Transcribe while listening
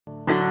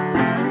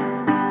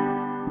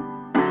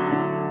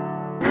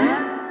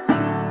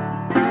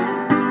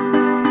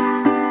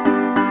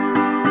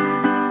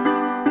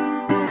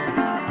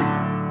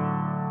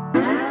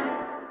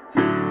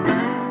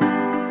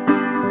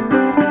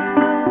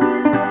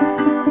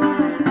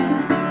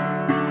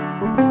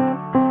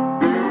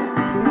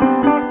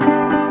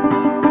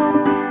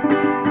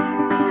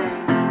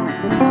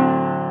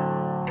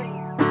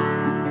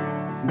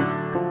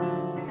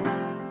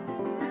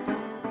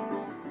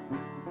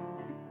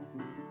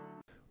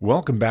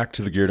Welcome back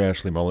to the Garrett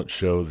Ashley Mullet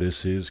Show.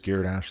 This is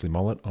Garrett Ashley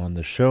Mullet on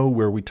the show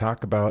where we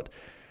talk about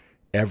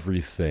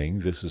everything.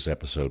 This is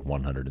episode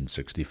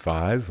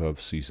 165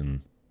 of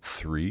season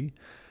 3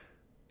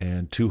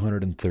 and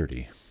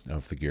 230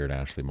 of the Garrett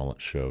Ashley Mullet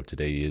Show.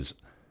 Today is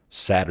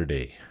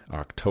Saturday,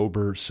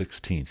 October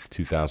 16th,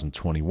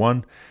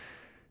 2021,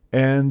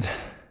 and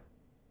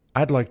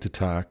I'd like to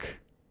talk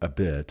a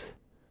bit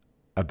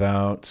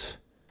about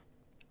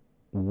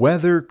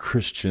whether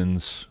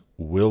Christians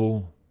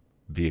will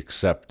be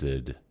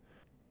accepted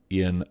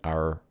in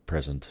our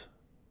present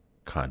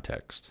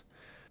context.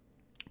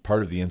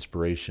 Part of the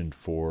inspiration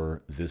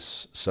for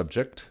this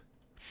subject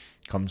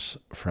comes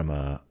from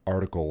an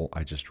article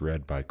I just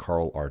read by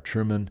Carl R.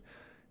 Trueman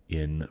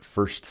in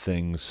First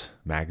Things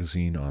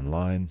magazine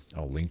online.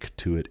 I'll link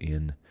to it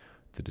in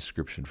the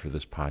description for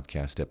this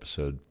podcast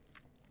episode.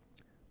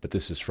 But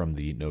this is from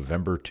the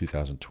November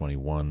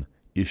 2021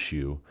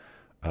 issue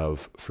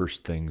of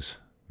First Things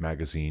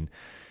magazine.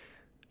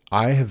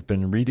 I have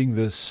been reading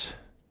this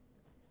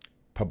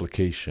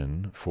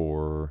publication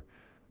for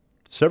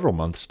several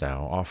months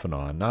now, off and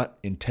on, not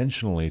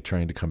intentionally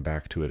trying to come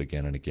back to it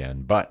again and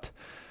again, but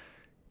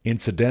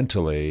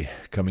incidentally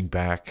coming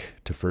back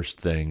to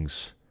First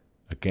Things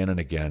again and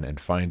again and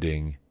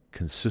finding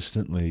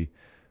consistently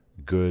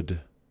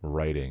good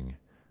writing,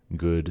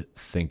 good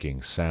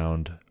thinking,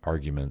 sound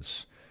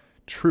arguments,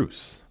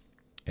 truth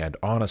and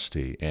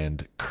honesty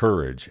and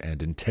courage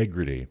and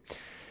integrity.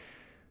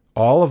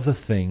 All of the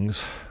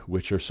things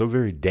which are so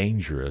very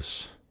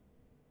dangerous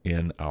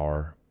in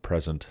our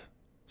present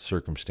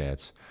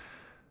circumstance.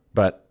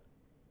 But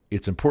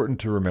it's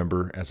important to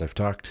remember, as I've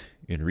talked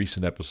in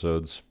recent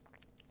episodes,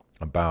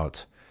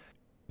 about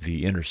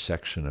the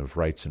intersection of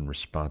rights and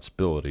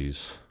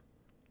responsibilities.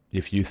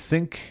 If you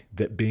think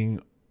that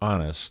being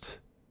honest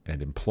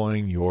and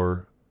employing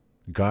your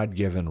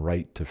God-given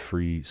right to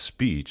free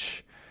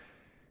speech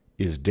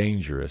is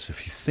dangerous,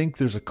 if you think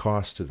there's a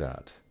cost to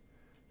that,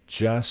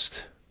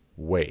 just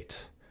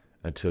wait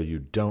until you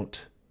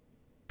don't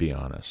be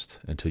honest,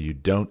 until you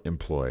don't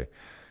employ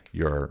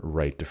your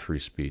right to free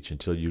speech,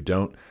 until you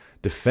don't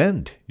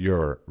defend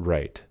your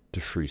right to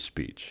free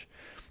speech.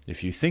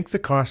 If you think the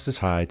cost is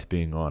high to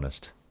being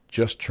honest,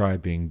 just try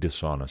being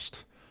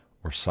dishonest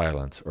or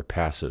silent or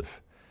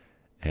passive,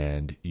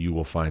 and you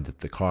will find that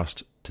the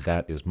cost to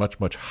that is much,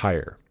 much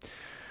higher.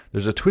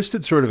 There's a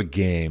twisted sort of a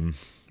game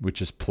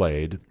which is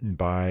played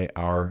by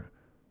our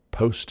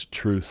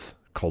post-truth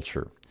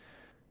culture.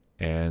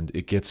 And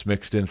it gets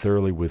mixed in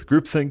thoroughly with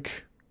groupthink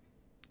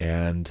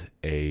and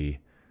a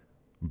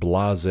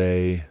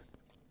blasé,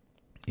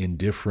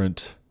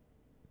 indifferent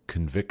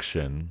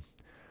conviction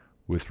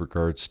with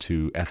regards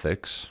to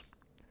ethics.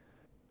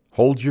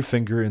 Hold your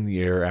finger in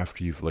the air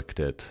after you've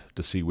licked it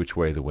to see which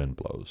way the wind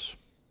blows.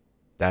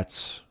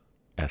 That's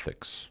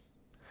ethics.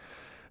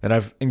 And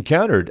I've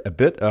encountered a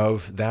bit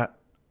of that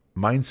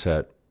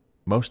mindset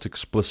most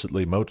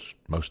explicitly, most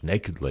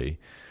nakedly,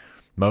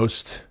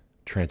 most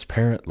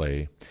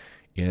transparently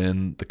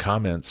in the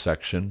comments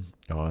section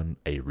on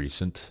a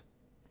recent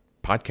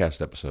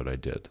podcast episode I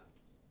did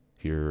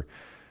here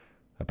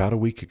about a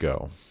week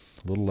ago,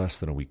 a little less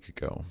than a week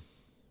ago.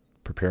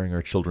 Preparing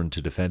our children to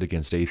defend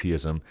against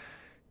atheism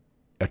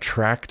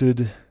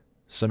attracted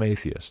some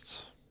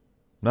atheists.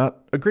 Not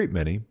a great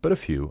many, but a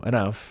few,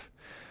 enough,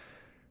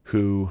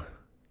 who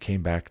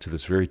came back to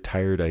this very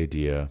tired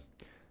idea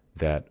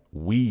that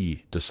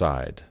we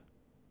decide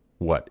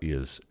what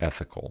is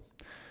ethical.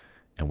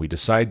 And we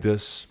decide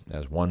this,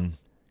 as one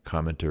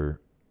commenter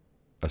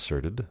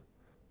asserted,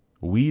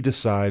 we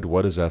decide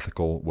what is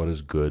ethical, what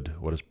is good,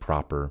 what is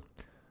proper,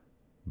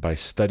 by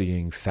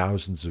studying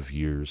thousands of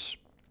years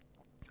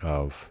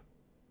of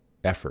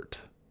effort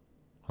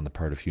on the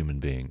part of human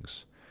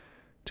beings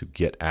to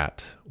get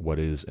at what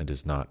is and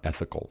is not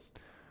ethical.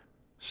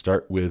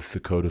 Start with the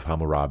Code of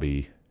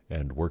Hammurabi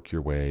and work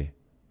your way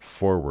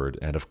forward.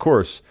 And of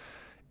course,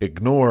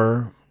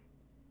 ignore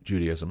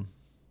Judaism,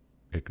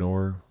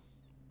 ignore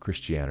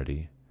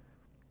Christianity.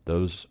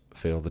 Those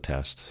fail the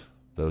test.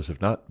 Those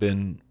have not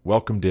been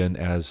welcomed in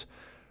as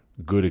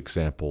good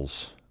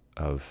examples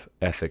of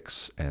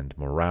ethics and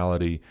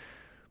morality.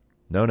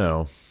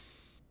 No.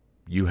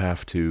 You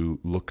have to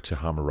look to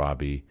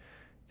Hammurabi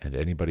and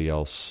anybody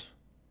else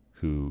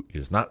who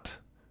is not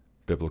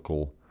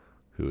biblical,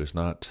 who is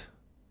not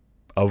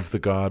of the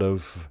God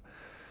of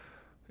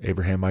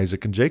Abraham,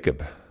 Isaac, and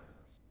Jacob.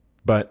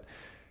 But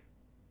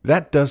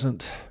that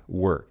doesn't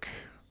work,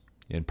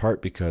 in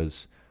part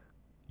because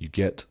you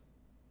get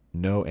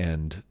no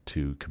end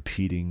to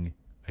competing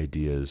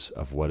ideas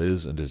of what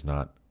is and is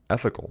not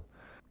ethical.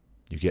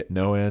 You get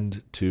no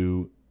end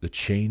to the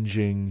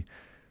changing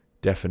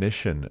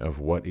definition of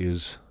what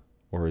is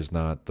or is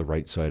not the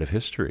right side of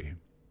history.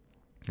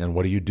 And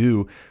what do you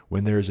do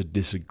when there is a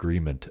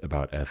disagreement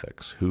about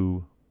ethics?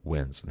 Who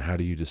wins and how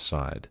do you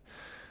decide?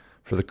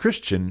 For the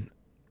Christian,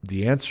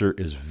 the answer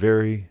is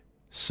very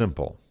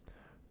simple.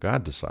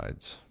 God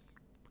decides.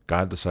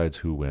 God decides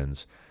who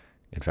wins.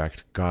 In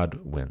fact,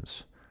 God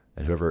wins.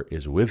 And whoever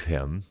is with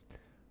him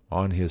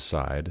on his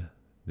side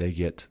they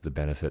get the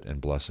benefit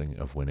and blessing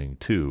of winning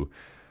too.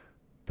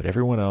 But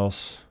everyone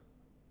else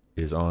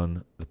is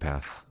on the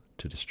path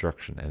to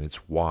destruction, and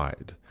it's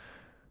wide.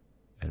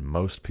 And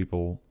most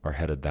people are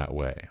headed that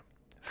way.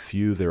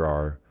 Few there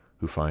are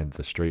who find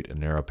the straight and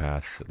narrow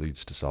path that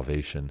leads to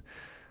salvation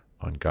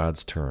on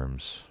God's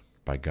terms,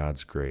 by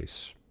God's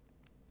grace.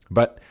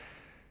 But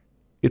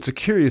it's a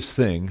curious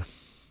thing,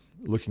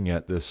 looking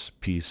at this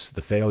piece,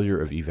 The Failure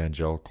of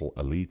Evangelical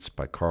Elites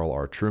by Carl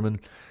R. Trueman.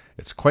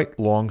 It's quite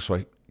long, so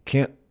I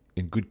can't,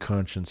 in good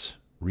conscience,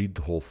 read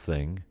the whole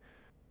thing.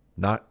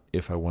 Not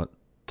if I want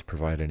to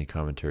provide any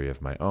commentary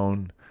of my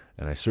own,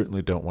 and I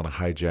certainly don't want to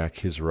hijack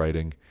his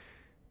writing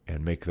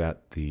and make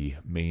that the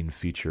main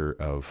feature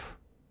of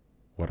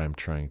what I'm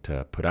trying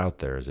to put out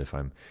there, as if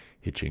I'm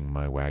hitching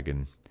my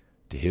wagon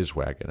to his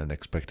wagon and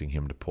expecting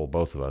him to pull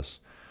both of us.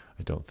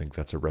 I don't think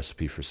that's a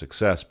recipe for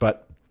success.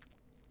 But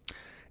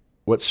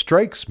what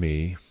strikes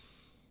me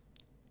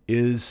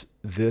is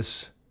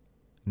this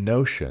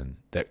notion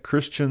that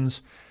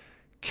Christians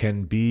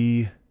can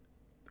be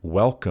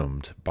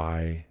welcomed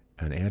by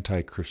an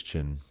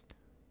anti-Christian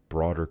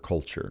broader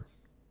culture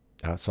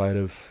outside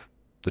of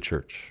the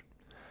church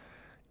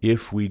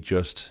if we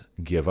just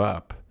give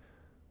up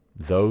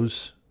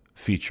those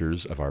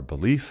features of our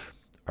belief,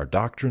 our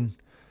doctrine,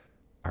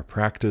 our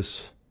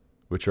practice,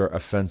 which are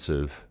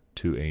offensive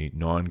to a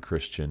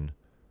non-Christian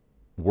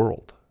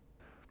world.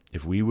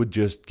 If we would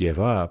just give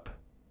up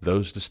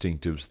those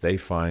distinctives they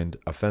find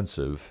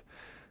offensive,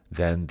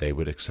 then they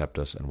would accept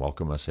us and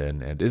welcome us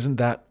in. And isn't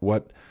that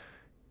what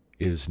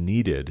is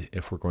needed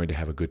if we're going to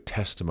have a good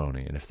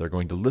testimony and if they're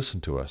going to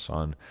listen to us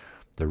on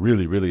the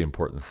really, really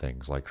important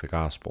things like the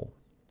gospel?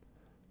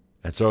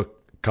 And so a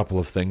couple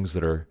of things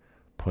that are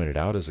pointed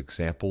out as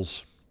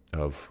examples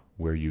of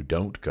where you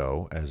don't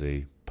go as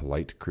a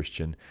polite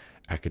Christian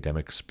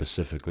academic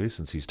specifically,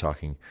 since he's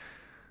talking,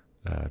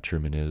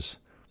 Trueman is,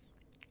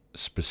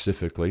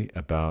 specifically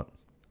about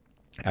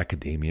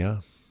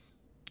academia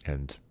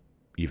and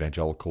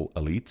evangelical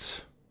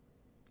elites.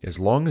 As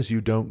long as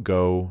you don't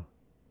go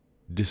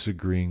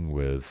disagreeing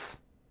with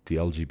the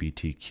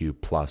LGBTQ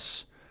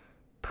plus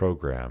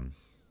program,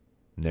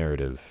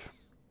 narrative,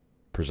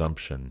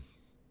 presumption,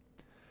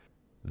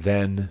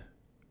 then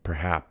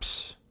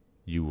perhaps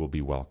you will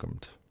be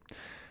welcomed.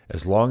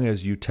 As long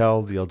as you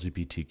tell the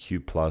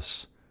LGBTQ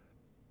plus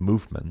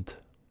movement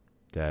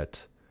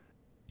that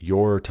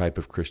your type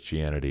of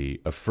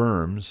Christianity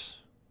affirms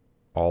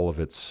all of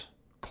its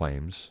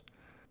claims,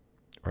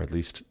 or at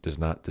least does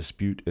not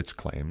dispute its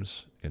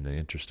claims in the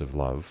interest of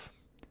love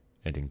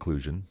and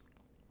inclusion,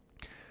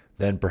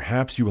 then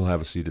perhaps you will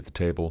have a seat at the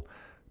table.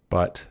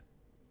 But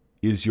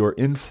is your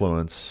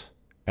influence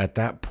at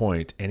that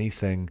point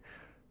anything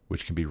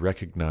which can be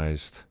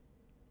recognized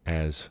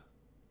as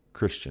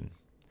Christian?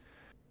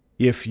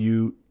 If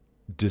you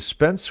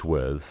dispense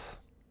with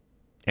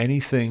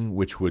anything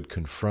which would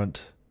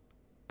confront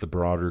the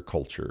broader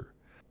culture,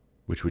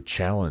 which would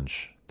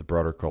challenge the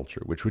broader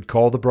culture, which would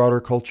call the broader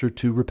culture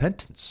to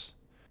repentance,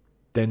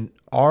 then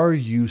are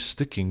you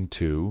sticking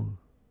to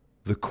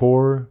the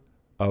core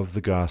of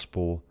the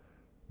gospel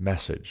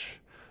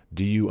message?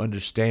 Do you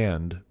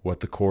understand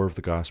what the core of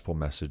the gospel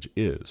message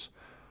is?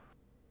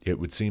 It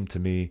would seem to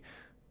me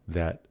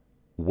that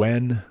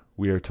when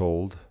we are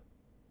told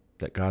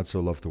that God so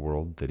loved the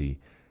world that he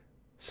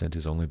sent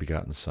his only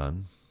begotten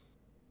Son,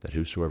 that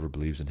whosoever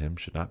believes in him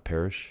should not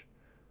perish,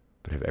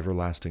 but have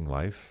everlasting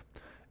life,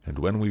 and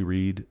when we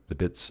read the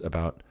bits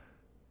about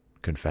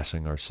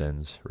confessing our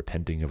sins,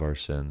 repenting of our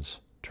sins,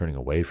 turning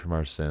away from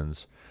our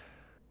sins,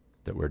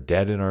 that we're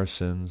dead in our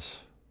sins,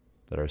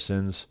 that our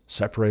sins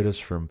separate us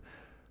from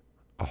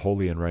a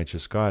holy and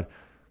righteous God,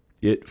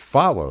 it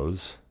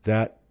follows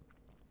that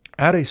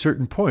at a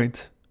certain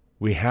point,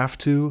 we have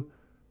to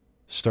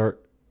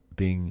start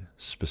being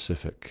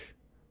specific.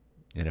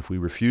 And if we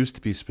refuse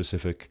to be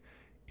specific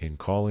in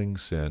calling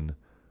sin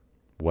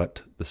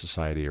what the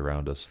society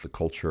around us, the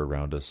culture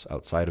around us,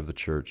 outside of the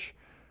church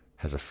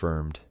has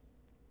affirmed,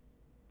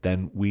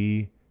 then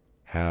we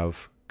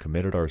have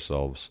committed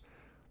ourselves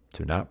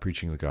to not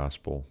preaching the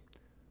gospel,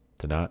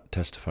 to not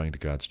testifying to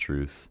God's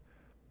truth,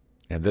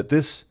 and that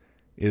this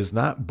is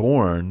not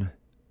born,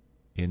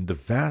 in the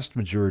vast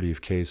majority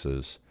of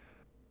cases,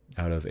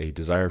 out of a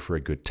desire for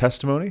a good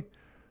testimony,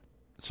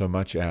 so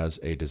much as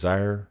a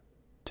desire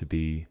to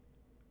be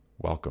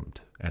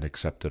welcomed and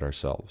accepted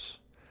ourselves,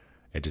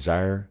 a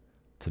desire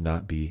to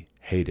not be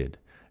hated,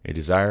 a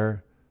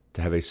desire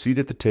to have a seat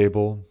at the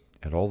table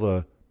and all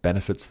the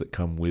benefits that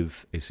come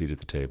with a seat at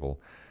the table,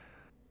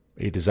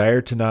 a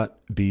desire to not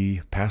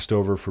be passed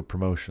over for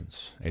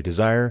promotions, a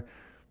desire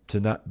to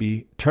not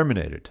be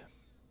terminated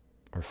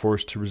or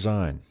forced to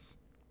resign,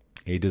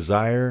 a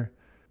desire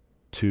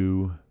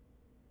to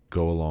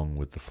go along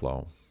with the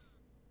flow.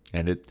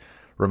 And it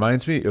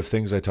reminds me of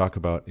things I talk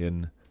about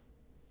in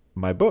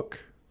my book.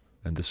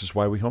 And this is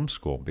why we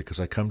homeschool, because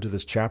I come to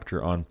this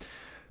chapter on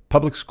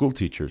public school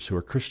teachers who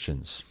are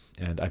Christians.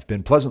 And I've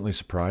been pleasantly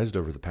surprised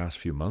over the past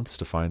few months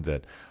to find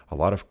that a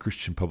lot of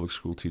Christian public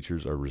school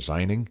teachers are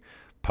resigning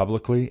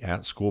publicly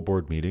at school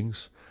board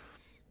meetings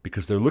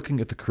because they're looking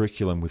at the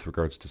curriculum with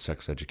regards to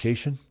sex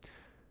education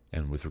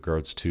and with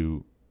regards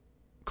to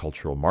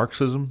cultural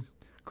Marxism,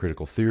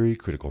 critical theory,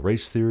 critical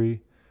race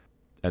theory,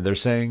 and they're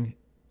saying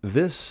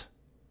this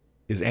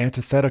is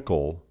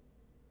antithetical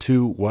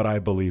to what I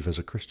believe as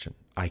a Christian.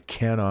 I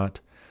cannot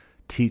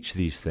teach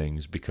these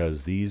things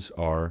because these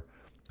are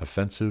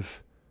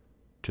offensive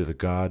to the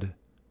God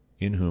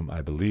in whom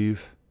I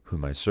believe,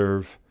 whom I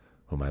serve,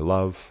 whom I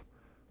love.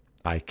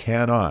 I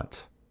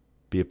cannot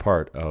be a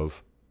part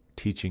of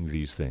teaching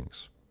these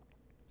things.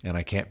 And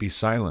I can't be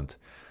silent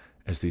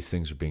as these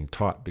things are being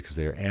taught because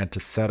they are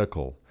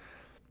antithetical,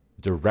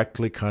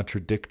 directly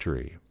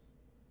contradictory,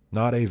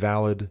 not a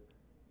valid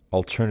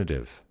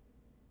alternative,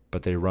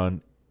 but they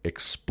run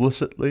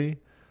explicitly,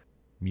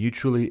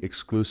 mutually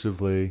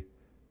exclusively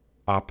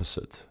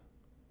opposite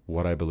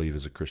what I believe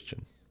as a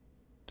Christian.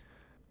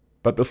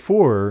 But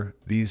before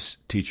these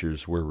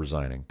teachers were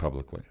resigning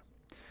publicly,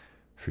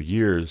 for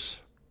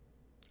years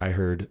I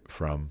heard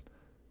from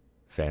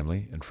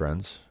family and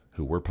friends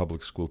who were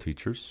public school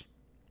teachers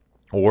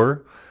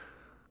or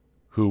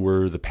who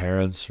were the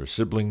parents or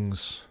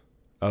siblings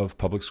of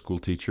public school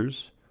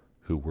teachers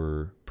who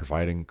were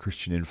providing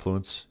Christian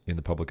influence in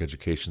the public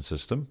education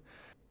system,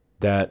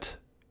 that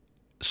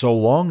so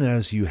long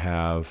as you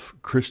have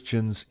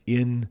Christians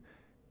in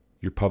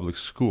your public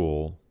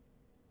school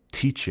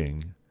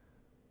teaching,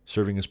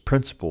 serving as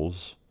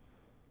principals,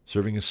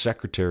 serving as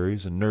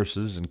secretaries and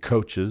nurses and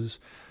coaches,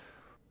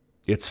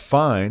 it's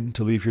fine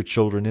to leave your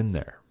children in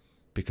there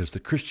because the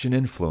Christian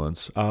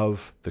influence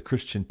of the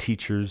Christian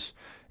teachers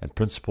and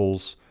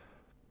principals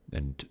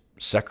and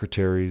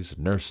secretaries,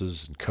 and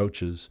nurses, and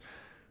coaches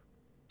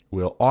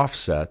will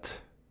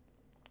offset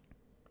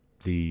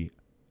the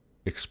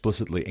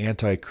explicitly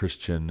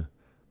anti-Christian,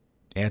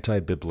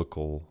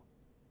 anti-biblical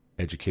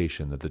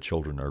education that the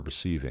children are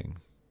receiving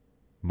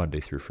Monday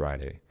through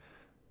Friday,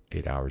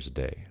 8 hours a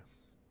day.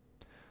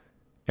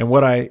 And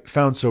what I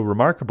found so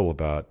remarkable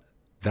about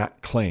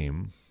that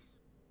claim,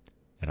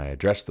 and I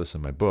addressed this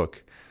in my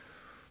book,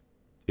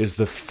 is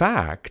the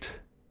fact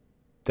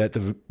that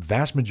the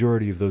vast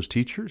majority of those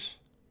teachers,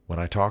 when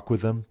I talk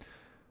with them,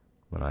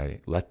 when I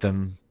let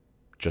them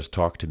just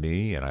talk to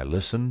me and I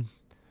listen,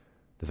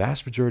 the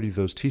vast majority of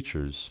those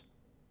teachers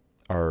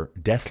are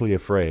deathly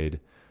afraid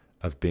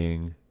of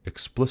being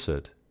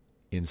explicit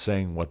in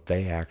saying what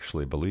they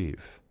actually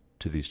believe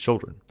to these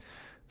children.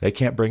 They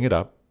can't bring it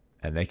up,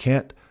 and they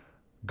can't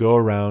go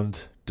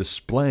around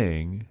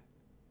displaying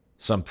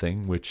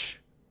something which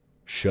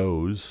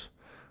shows,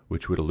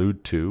 which would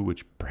allude to,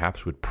 which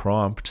perhaps would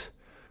prompt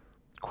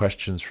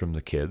questions from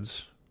the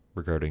kids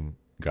regarding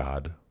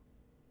God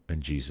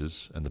and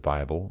Jesus and the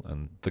Bible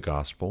and the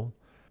gospel.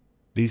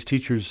 These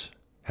teachers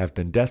have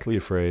been deathly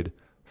afraid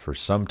for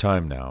some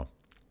time now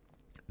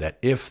that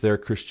if their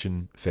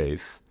Christian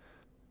faith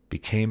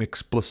became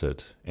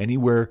explicit,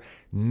 anywhere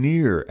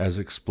near as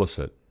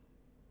explicit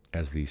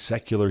as the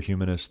secular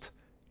humanist,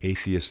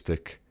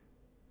 atheistic,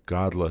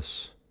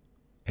 godless,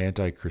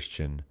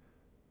 anti-Christian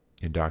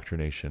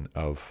indoctrination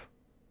of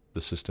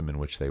the system in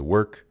which they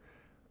work,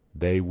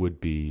 they would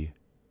be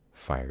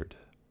fired.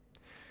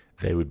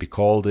 They would be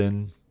called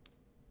in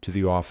to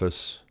the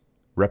office,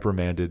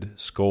 reprimanded,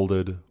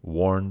 scolded,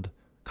 warned,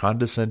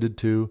 condescended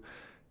to,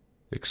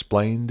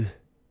 explained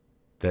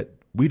that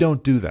we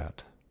don't do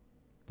that.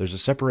 There's a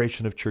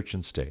separation of church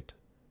and state.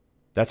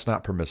 That's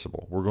not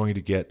permissible. We're going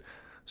to get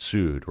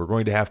sued. We're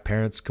going to have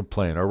parents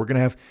complain, or we're going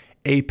to have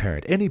a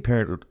parent, any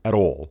parent at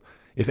all.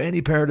 If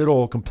any parent at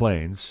all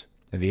complains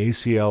and the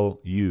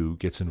ACLU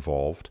gets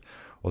involved,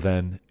 well,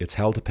 then it's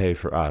hell to pay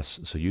for us,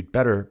 so you'd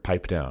better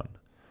pipe down.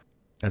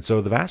 And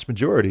so the vast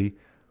majority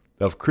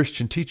of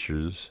Christian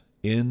teachers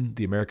in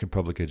the American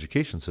public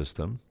education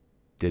system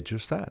did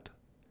just that.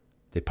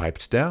 They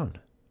piped down.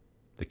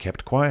 They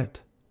kept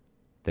quiet.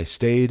 They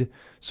stayed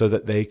so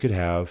that they could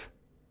have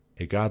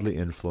a godly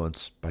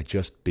influence by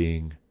just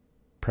being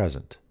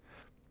present.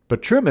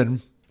 But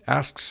Trueman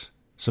asks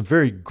some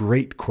very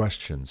great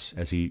questions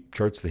as he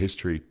charts the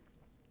history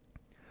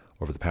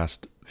over the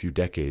past few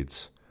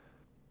decades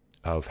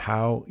of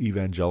how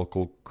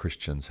evangelical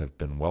Christians have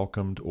been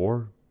welcomed,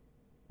 or,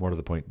 more to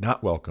the point,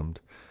 not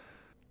welcomed,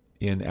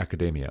 in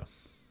academia,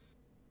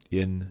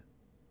 in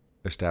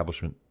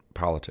establishment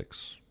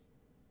politics.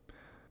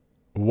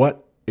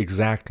 What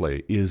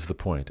exactly is the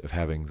point of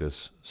having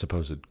this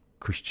supposed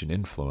Christian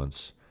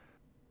influence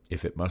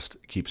if it must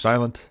keep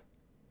silent,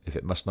 if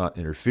it must not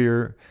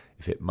interfere,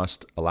 if it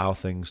must allow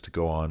things to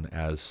go on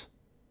as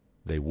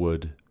they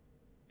would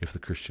if the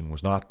Christian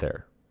was not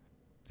there?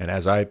 And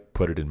as I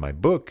put it in my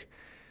book,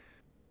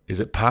 is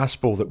it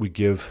possible that we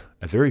give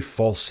a very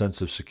false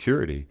sense of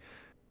security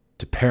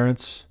to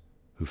parents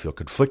who feel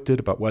conflicted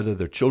about whether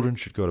their children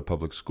should go to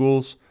public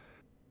schools?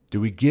 Do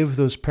we give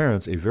those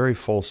parents a very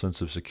false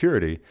sense of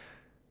security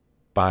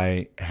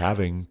by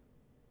having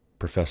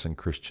professing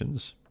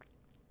Christians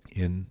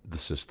in the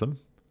system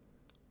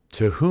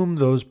to whom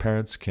those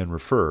parents can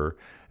refer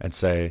and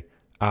say,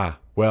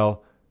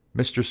 well,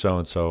 Mr.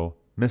 So-and-so,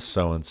 Miss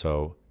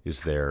So-and-so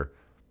is there,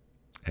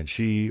 and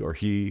she or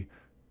he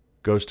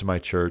goes to my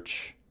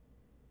church,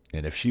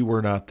 And if she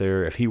were not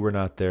there, if he were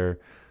not there,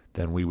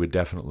 then we would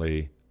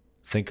definitely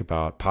think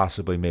about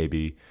possibly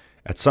maybe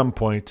at some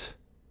point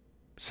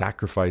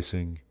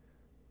sacrificing,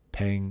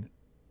 paying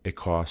a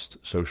cost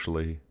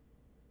socially,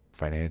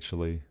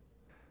 financially,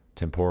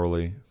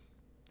 temporally,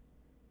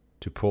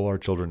 to pull our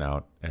children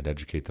out and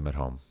educate them at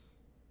home.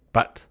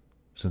 But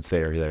since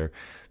they are there,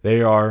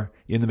 they are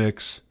in the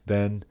mix,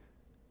 then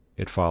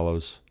it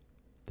follows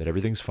that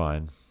everything's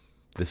fine.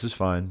 This is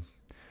fine.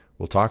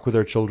 We'll talk with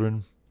our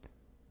children.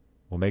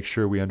 We'll make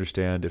sure we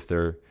understand if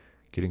they're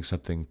getting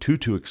something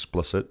too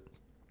explicit,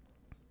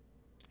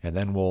 and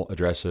then we'll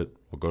address it.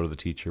 We'll go to the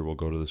teacher. We'll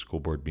go to the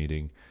school board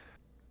meeting,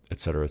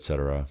 etc.,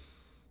 etc.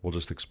 We'll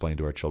just explain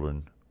to our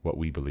children what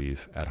we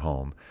believe at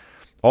home.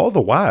 All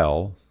the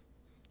while,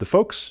 the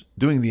folks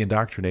doing the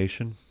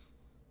indoctrination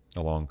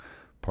along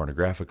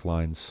pornographic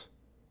lines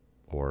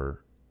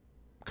or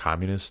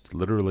communist,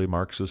 literally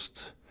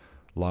Marxist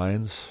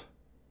lines,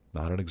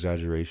 not an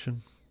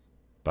exaggeration,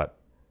 but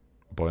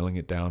boiling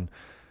it down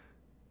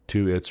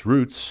to its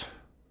roots,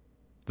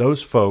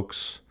 those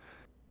folks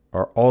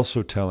are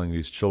also telling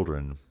these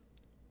children,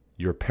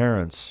 your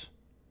parents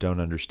don't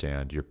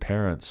understand. Your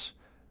parents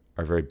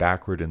are very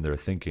backward in their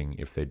thinking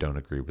if they don't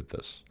agree with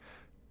this.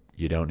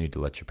 You don't need to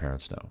let your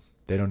parents know.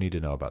 They don't need to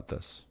know about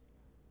this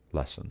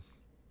lesson.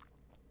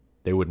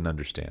 They wouldn't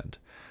understand.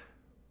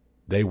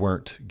 They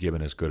weren't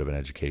given as good of an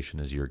education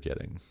as you're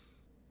getting.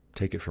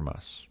 Take it from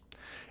us.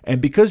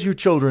 And because your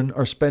children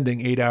are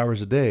spending 8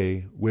 hours a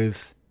day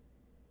with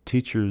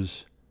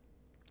teachers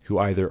who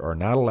either are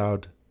not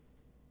allowed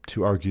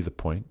to argue the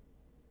point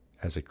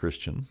as a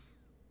Christian,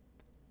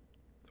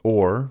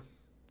 or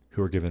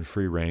who are given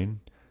free rein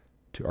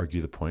to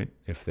argue the point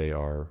if they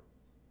are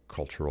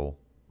cultural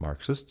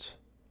Marxists,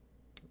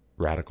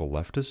 radical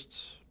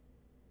leftists,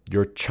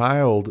 your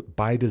child,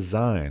 by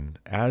design,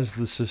 as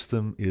the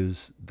system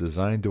is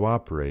designed to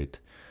operate,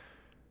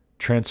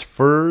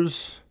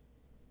 transfers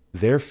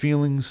their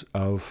feelings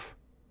of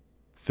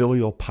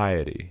filial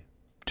piety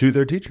to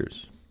their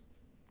teachers,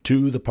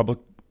 to the public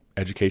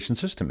education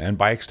system, and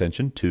by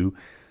extension to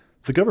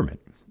the government.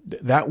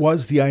 That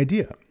was the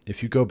idea.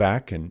 If you go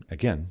back, and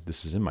again,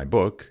 this is in my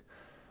book,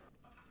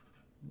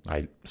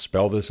 I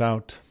spell this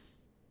out.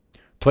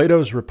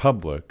 Plato's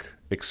Republic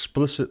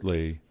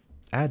explicitly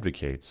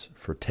advocates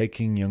for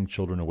taking young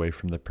children away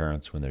from their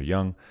parents when they're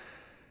young,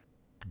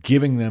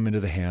 giving them into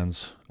the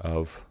hands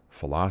of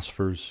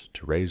philosophers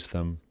to raise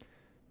them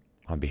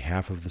on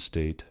behalf of the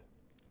state,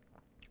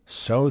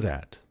 so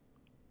that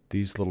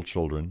these little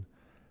children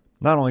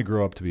not only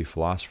grow up to be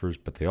philosophers,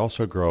 but they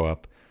also grow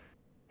up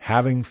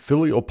having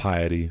filial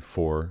piety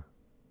for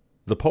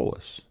the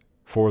polis,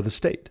 for the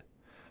state,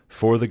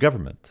 for the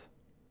government.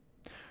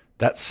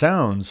 That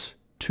sounds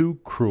too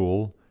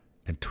cruel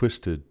and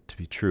twisted to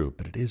be true,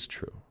 but it is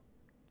true.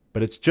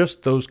 But it's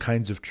just those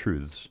kinds of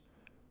truths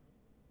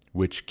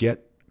which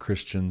get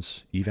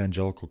Christians,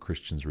 evangelical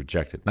Christians,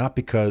 rejected. Not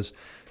because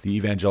the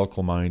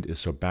evangelical mind is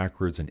so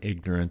backwards and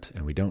ignorant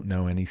and we don't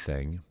know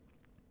anything,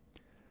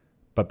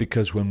 but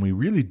because when we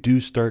really do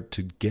start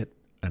to get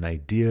an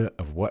idea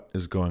of what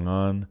is going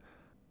on,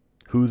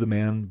 who the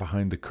man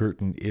behind the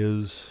curtain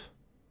is,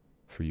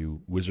 for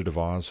you Wizard of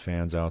Oz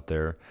fans out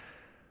there,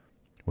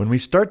 when we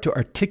start to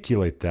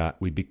articulate that,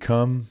 we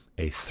become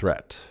a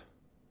threat,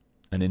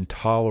 an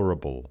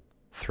intolerable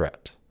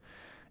threat.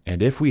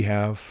 And if we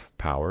have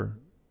power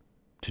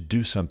to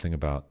do something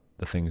about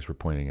the things we're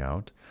pointing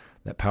out,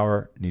 that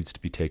power needs to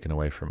be taken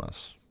away from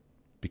us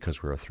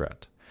because we're a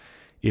threat.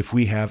 If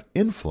we have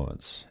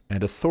influence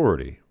and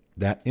authority,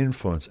 that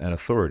influence and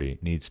authority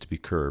needs to be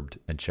curbed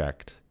and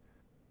checked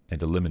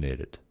and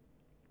eliminated,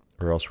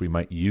 or else we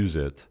might use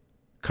it,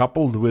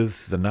 coupled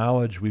with the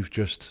knowledge we've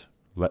just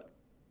let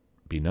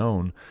be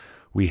known,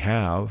 we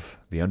have,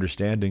 the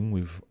understanding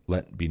we've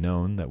let be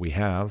known that we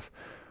have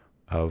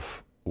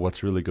of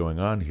what's really going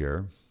on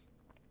here,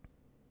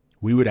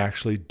 we would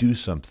actually do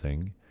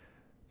something,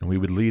 and we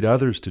would lead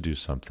others to do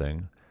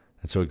something.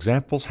 And so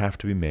examples have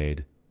to be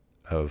made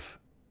of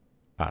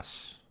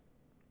us.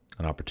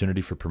 An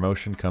opportunity for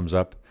promotion comes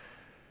up,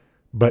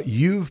 but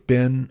you've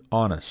been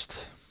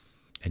honest,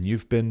 and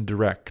you've been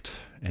direct,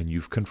 and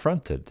you've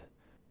confronted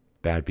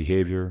bad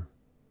behavior,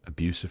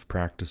 abusive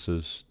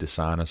practices,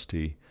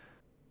 dishonesty,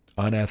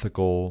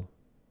 unethical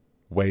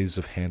ways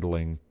of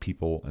handling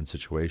people and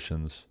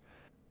situations.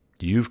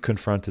 You've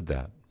confronted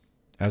that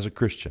as a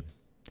Christian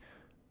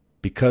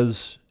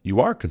because you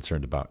are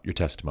concerned about your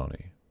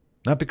testimony.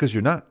 Not because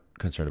you're not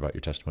concerned about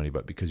your testimony,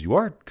 but because you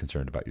are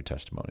concerned about your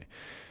testimony.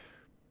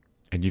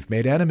 And you've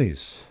made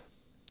enemies,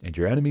 and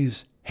your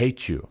enemies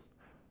hate you,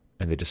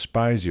 and they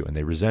despise you, and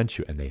they resent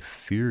you, and they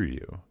fear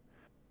you.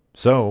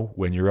 So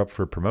when you're up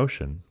for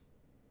promotion,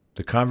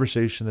 the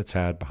conversation that's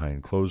had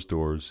behind closed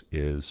doors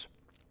is,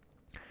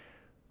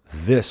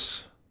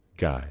 this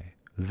guy,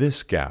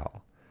 this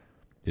gal,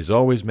 is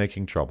always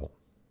making trouble,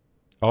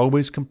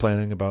 always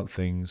complaining about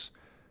things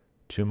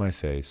to my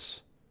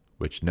face,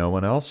 which no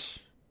one else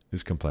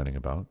is complaining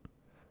about.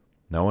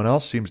 No one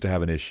else seems to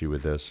have an issue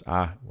with this.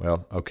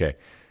 Well, okay.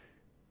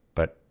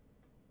 But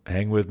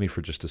hang with me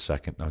for just a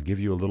second. I'll give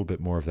you a little bit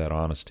more of that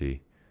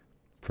honesty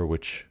for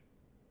which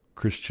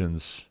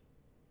Christians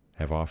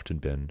have often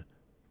been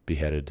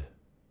beheaded,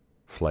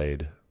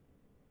 flayed,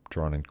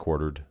 drawn and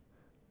quartered,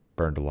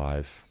 burned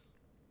alive,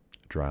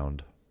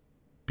 drowned,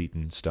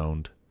 beaten,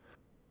 stoned,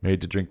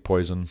 made to drink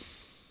poison.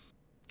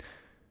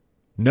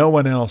 No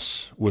one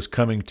else was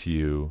coming to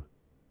you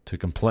to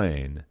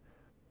complain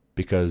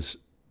because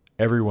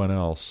everyone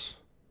else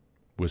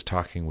was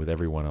talking with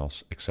everyone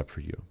else except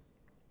for you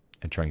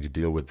and trying to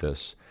deal with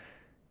this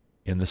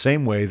in the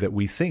same way that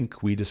we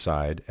think we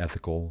decide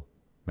ethical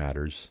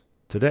matters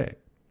today.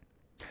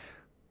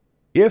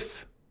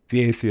 If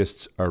the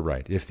atheists are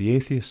right, if the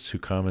atheists who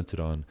commented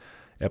on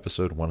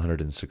episode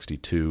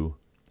 162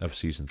 of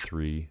season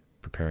 3,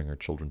 Preparing Our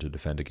Children to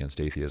Defend Against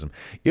Atheism,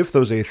 if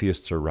those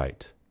atheists are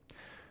right,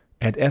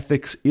 and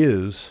ethics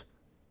is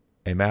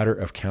a matter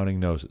of counting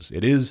noses,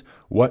 it is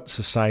what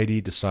society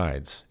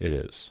decides it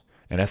is,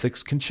 and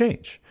ethics can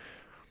change.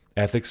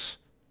 Ethics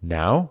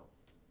now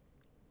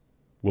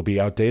will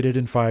be outdated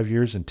in 5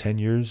 years, and 10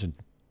 years, and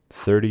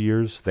 30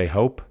 years, they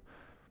hope,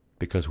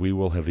 because we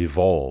will have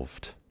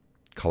evolved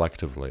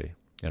collectively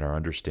in our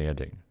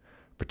understanding,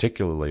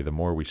 particularly the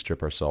more we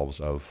strip ourselves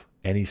of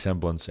any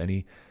semblance,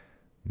 any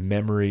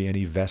memory,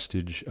 any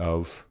vestige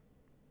of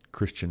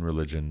Christian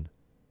religion,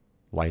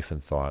 life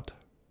and thought,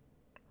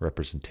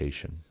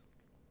 representation.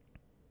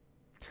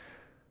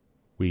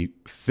 We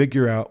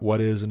figure out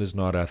what is and is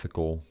not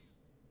ethical,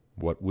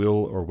 what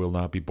will or will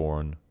not be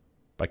born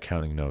by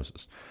counting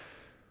noses.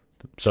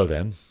 So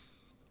then,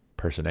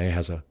 person A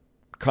has a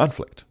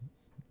conflict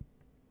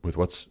with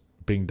what's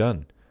being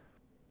done,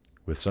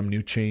 with some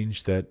new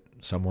change that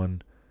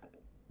someone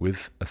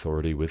with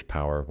authority, with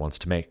power, wants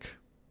to make.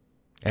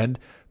 And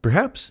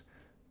perhaps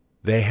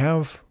they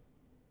have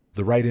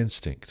the right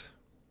instinct.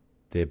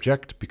 They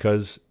object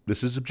because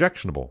this is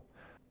objectionable.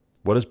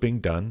 What is being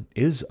done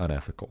is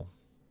unethical,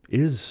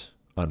 is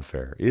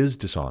unfair, is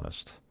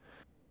dishonest.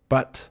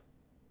 But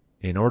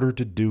in order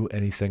to do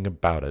anything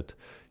about it,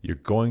 you're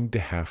going to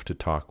have to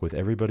talk with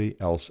everybody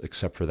else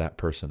except for that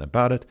person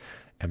about it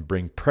and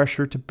bring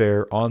pressure to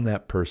bear on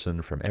that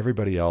person from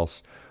everybody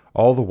else.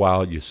 All the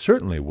while, you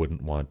certainly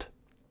wouldn't want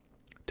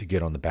to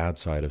get on the bad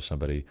side of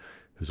somebody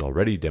who's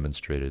already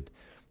demonstrated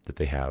that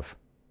they have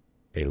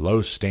a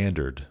low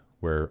standard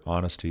where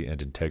honesty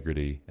and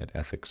integrity and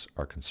ethics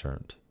are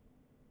concerned.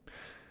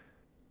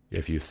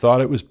 If you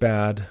thought it was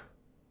bad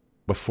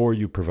before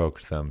you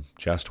provoked them,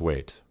 just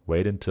wait.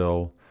 Wait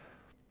until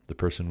the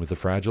person with a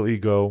fragile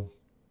ego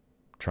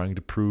trying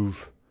to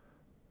prove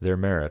their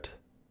merit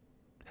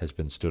has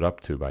been stood up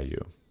to by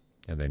you,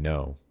 and they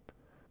know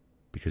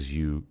because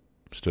you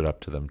stood up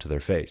to them to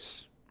their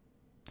face.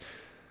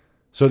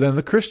 So then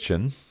the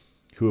Christian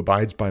who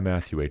abides by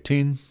Matthew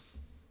 18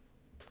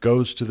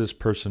 goes to this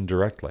person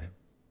directly,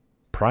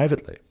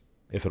 privately,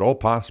 if at all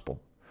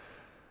possible.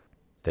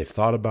 They've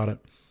thought about it,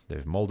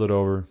 they've mulled it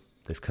over,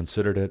 they've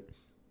considered it,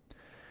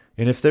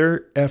 and if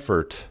their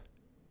effort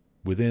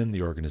within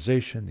the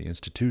organization, the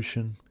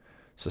institution,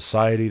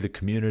 society, the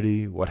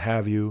community, what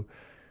have you,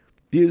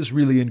 is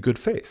really in good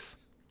faith,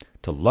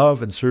 to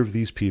love and serve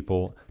these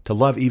people, to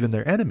love even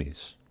their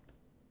enemies,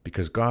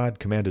 because God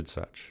commanded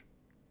such,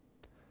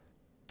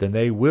 then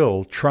they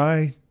will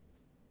try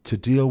to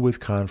deal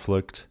with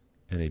conflict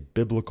in a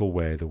biblical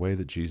way, the way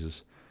that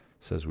Jesus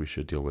says we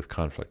should deal with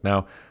conflict.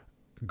 Now,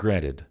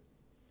 granted,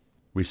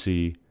 we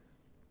see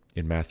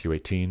in Matthew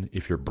 18,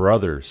 if your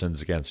brother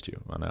sins against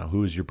you, well, now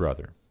who is your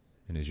brother?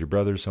 And is your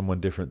brother someone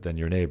different than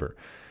your neighbor?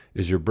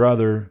 Is your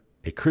brother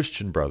a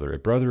Christian brother, a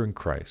brother in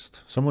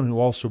Christ, someone who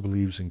also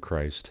believes in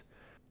Christ,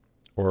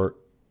 or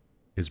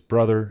is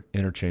brother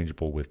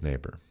interchangeable with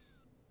neighbor?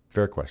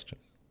 Fair question.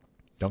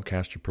 Don't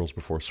cast your pearls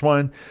before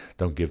swine.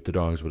 Don't give to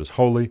dogs what is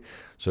holy.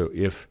 So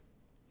if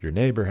your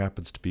neighbor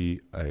happens to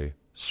be a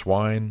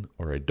swine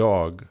or a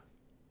dog,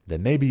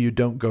 then maybe you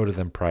don't go to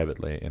them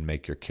privately and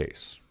make your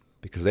case,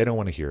 because they don't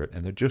want to hear it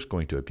and they're just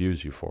going to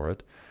abuse you for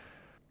it.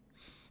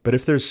 But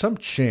if there's some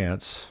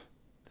chance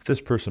that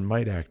this person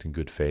might act in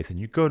good faith, and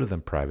you go to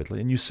them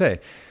privately and you say,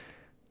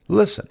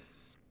 listen,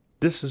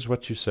 this is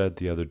what you said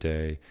the other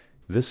day.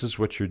 This is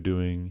what you're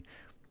doing.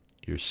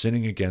 You're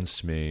sinning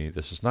against me.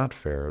 This is not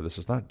fair. This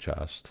is not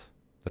just.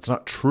 That's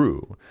not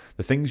true.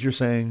 The things you're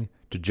saying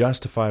to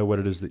justify what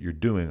it is that you're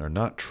doing are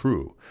not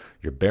true.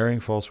 You're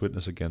bearing false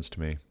witness against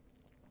me.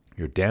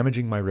 You're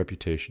damaging my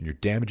reputation. You're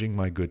damaging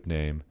my good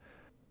name.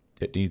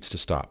 It needs to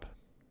stop.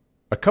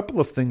 A couple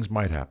of things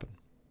might happen.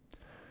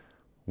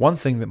 One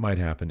thing that might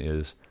happen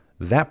is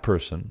that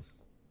person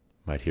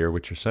might hear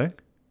what you're saying,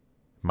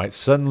 might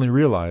suddenly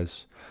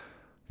realize,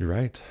 you're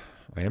right,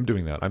 I am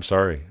doing that. I'm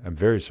sorry. I'm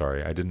very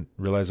sorry. I didn't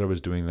realize I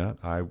was doing that.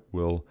 I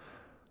will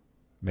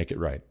make it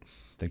right.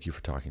 Thank you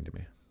for talking to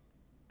me.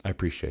 I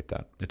appreciate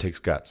that. It takes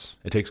guts.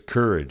 It takes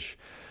courage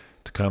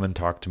to come and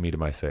talk to me to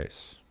my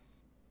face,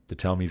 to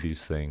tell me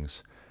these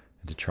things,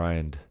 and to try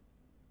and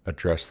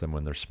address them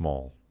when they're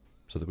small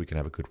so that we can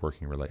have a good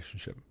working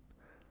relationship.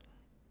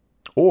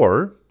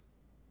 Or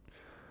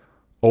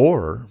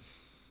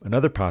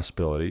another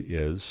possibility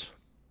is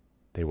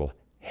they will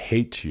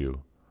hate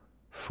you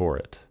for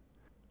it.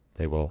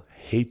 They will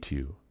hate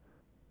you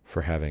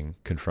for having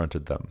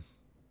confronted them.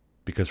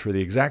 Because for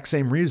the exact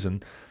same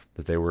reason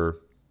that they were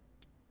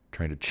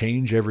trying to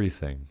change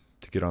everything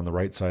to get on the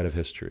right side of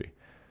history,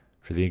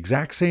 for the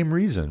exact same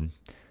reason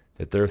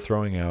that they're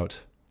throwing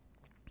out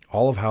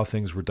all of how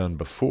things were done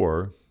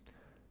before,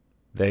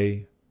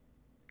 they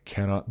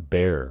cannot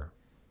bear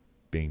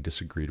being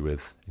disagreed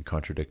with and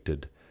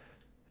contradicted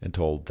and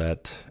told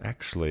that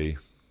actually,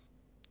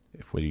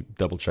 if we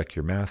double check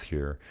your math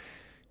here,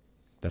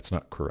 that's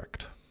not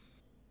correct.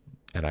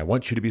 And I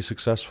want you to be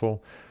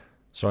successful,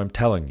 so I'm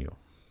telling you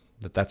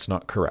that that's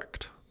not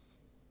correct.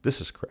 This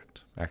is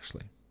correct,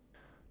 actually.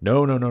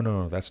 No,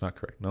 that's not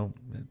correct. No,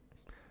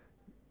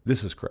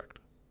 this is correct.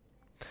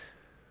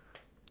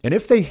 And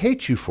if they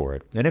hate you for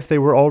it, and if they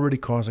were already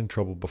causing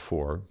trouble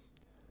before,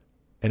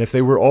 and if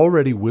they were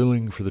already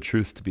willing for the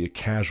truth to be a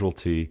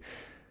casualty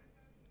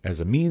as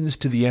a means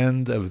to the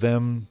end of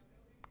them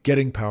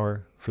getting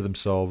power for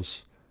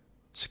themselves,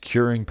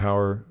 securing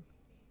power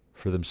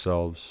for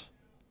themselves,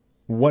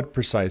 what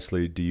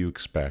precisely do you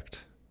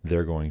expect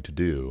they're going to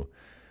do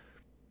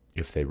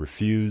if they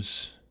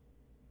refuse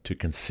to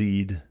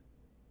concede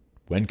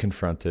when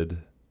confronted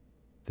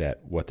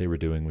that what they were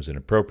doing was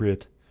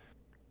inappropriate?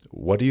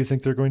 What do you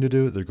think they're going to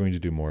do? They're going to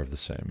do more of the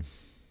same.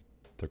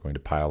 They're going to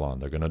pile on.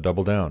 They're going to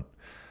double down.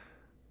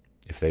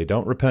 If they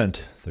don't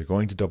repent, they're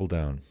going to double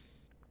down.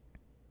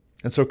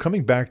 And so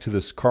coming back to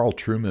this Carl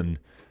Trueman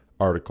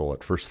article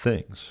at First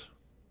Things,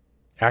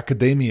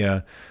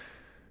 academia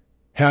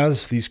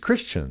has these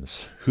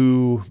Christians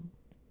who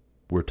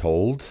were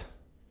told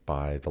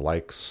by the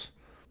likes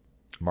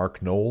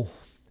Mark Knoll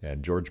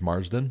and George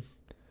Marsden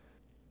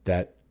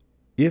that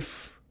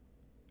if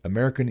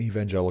American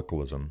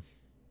evangelicalism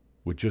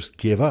would just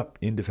give up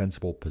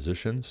indefensible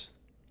positions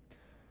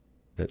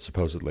that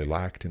supposedly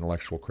lacked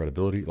intellectual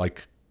credibility,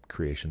 like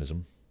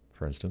creationism,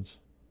 for instance,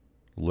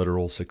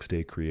 literal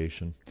six-day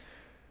creation,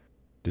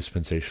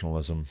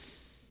 dispensationalism,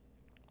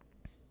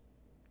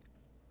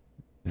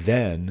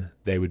 then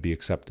they would be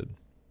accepted.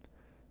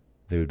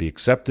 They would be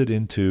accepted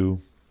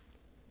into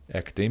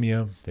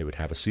academia. They would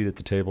have a seat at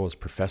the table as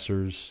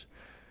professors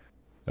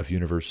of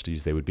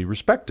universities. They would be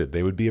respected.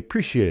 They would be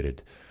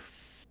appreciated.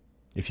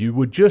 If you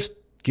would just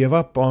give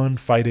up on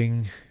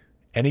fighting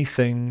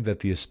anything that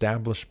the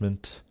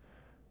establishment,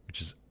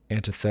 which is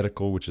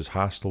antithetical, which is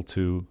hostile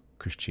to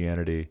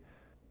Christianity,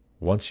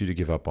 wants you to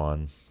give up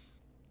on,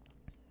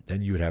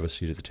 then you would have a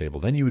seat at the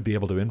table. Then you would be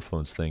able to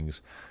influence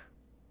things,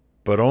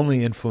 but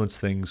only influence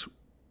things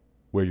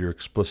where you're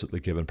explicitly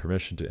given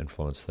permission to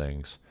influence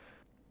things,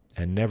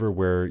 and never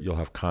where you'll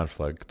have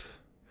conflict.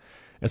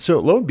 And so,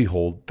 lo and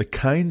behold, the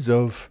kinds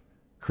of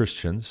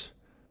Christians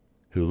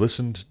who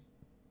listened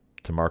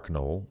to Mark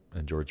Knoll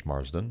and George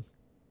Marsden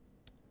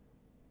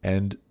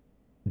and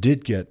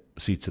did get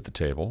seats at the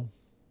table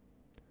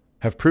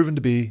have proven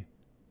to be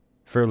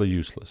fairly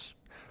useless.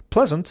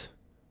 Pleasant,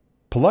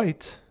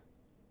 polite,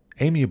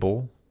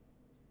 amiable,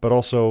 but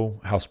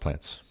also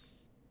houseplants,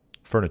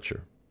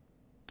 furniture,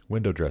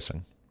 window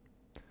dressing.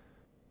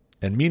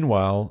 And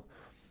meanwhile,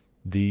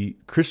 the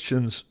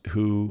Christians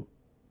who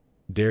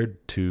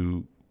dared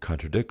to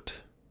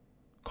contradict,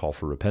 call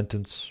for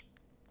repentance,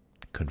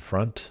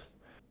 confront,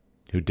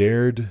 who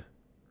dared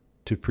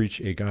to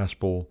preach a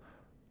gospel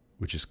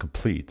which is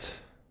complete,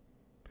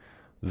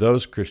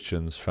 those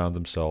Christians found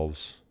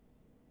themselves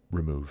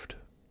removed,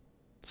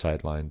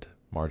 sidelined,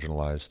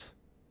 marginalized,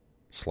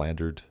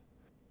 slandered.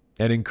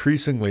 And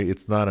increasingly,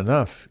 it's not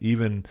enough,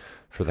 even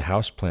for the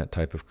houseplant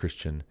type of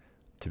Christian,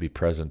 to be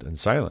present and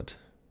silent,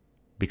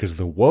 because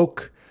the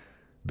woke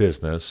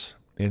business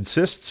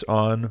insists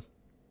on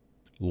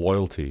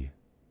loyalty.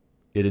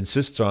 It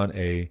insists on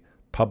a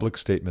public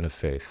statement of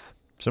faith,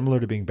 similar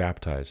to being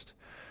baptized.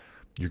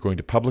 You're going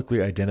to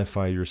publicly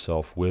identify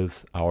yourself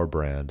with our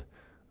brand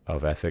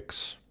of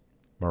ethics,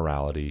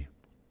 morality,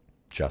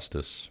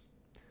 justice,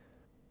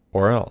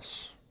 or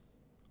else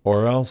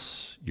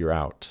you're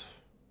out.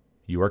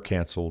 You are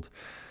canceled.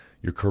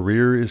 Your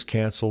career is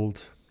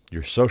canceled.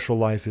 Your social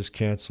life is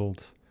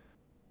canceled.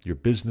 Your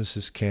business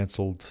is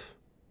canceled.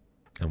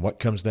 And what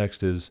comes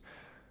next is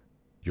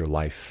your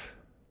life.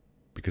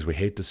 Because we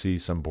hate to see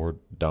some poor,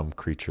 dumb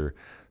creature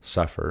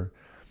suffer.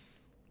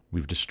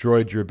 We've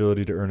destroyed your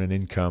ability to earn an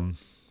income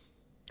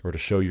or to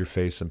show your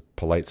face in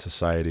polite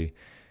society.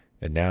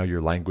 And now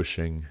you're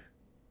languishing.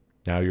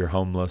 Now you're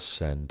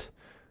homeless and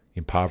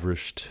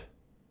impoverished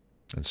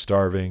and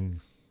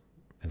starving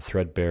and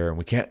threadbare. And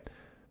we can't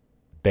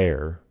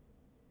bear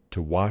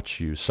to watch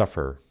you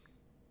suffer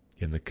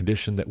in the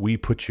condition that we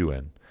put you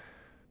in,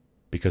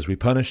 because we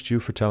punished you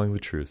for telling the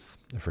truth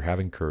and for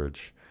having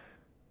courage,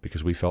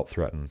 because we felt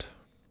threatened,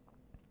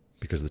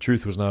 because the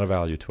truth was not of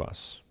value to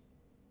us.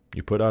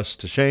 You put us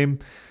to shame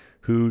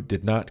who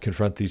did not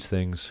confront these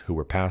things, who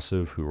were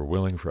passive, who were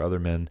willing for other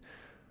men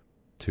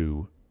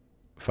to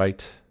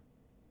fight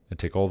and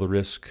take all the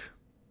risk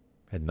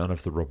and none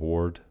of the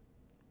reward.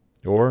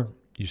 Or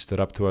you stood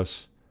up to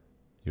us,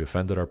 you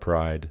offended our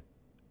pride,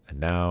 and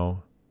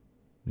now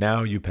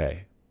you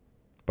pay.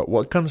 But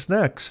what comes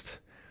next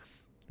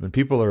When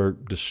people are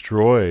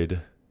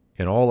destroyed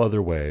in all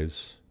other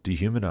ways,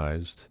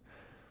 dehumanized,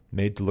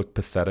 made to look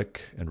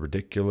pathetic and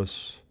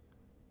ridiculous,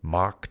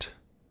 mocked,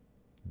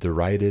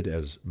 derided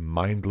as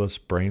mindless,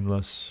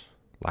 brainless,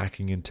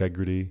 lacking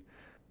integrity,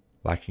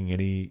 lacking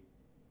any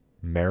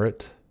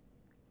merit,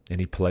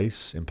 any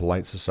place in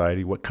polite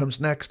society, what comes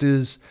next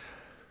is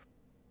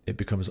it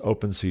becomes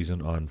open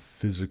season on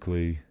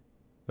physically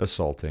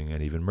assaulting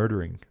and even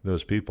murdering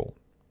those people.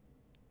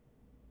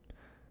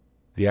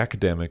 The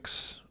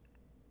academics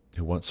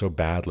who want so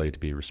badly to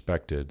be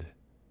respected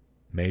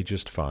may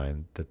just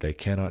find that they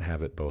cannot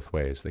have it both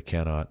ways. They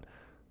cannot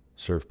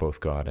serve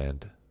both God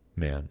and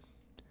man.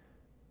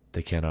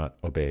 They cannot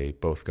obey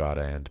both God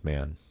and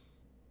man.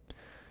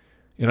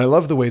 And I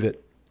love the way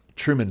that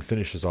Trueman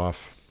finishes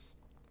off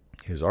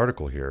his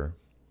article here,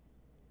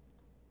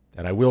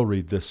 and I will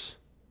read this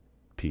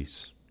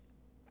piece,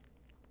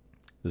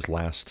 this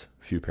last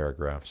few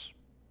paragraphs.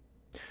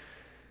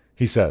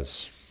 He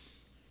says,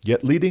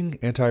 "Yet leading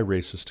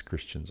anti-racist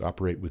Christians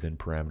operate within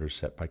parameters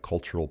set by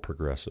cultural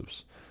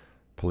progressives.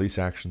 Police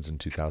actions in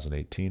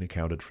 2018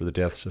 accounted for the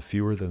deaths of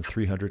fewer than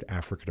 300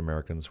 African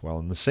Americans, while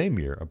in the same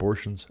year,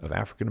 abortions of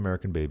African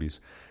American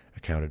babies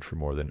accounted for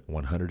more than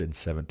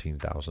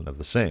 117,000 of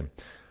the same.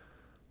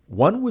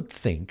 One would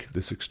think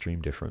this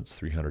extreme difference,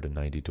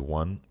 390 to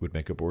 1, would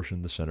make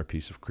abortion the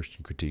centerpiece of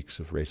Christian critiques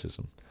of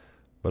racism.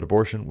 But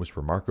abortion was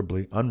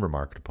remarkably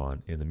unremarked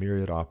upon in the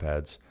myriad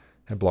op-eds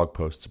and blog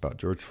posts about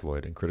George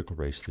Floyd and critical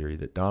race theory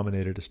that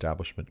dominated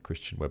establishment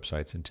Christian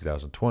websites in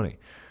 2020.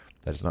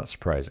 That is not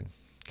surprising.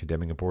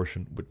 Condemning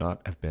abortion would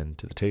not have been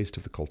to the taste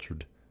of the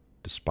cultured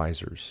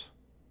despisers.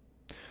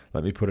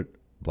 Let me put it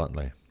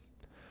bluntly.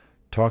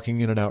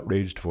 Talking in an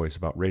outraged voice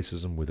about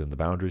racism within the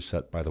boundaries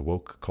set by the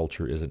woke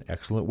culture is an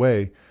excellent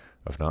way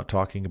of not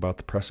talking about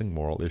the pressing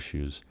moral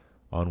issues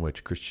on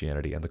which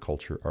Christianity and the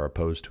culture are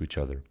opposed to each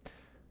other.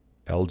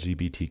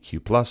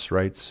 LGBTQ+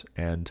 rights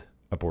and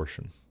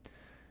abortion.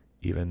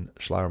 Even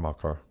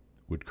Schleiermacher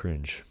would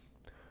cringe.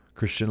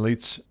 Christian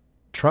elites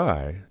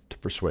try to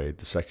persuade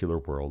the secular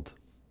world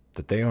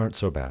that they aren't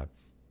so bad,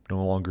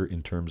 no longer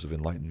in terms of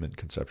Enlightenment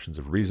conceptions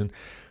of reason,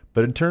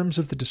 but in terms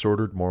of the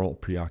disordered moral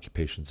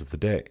preoccupations of the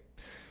day.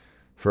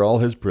 For all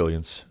his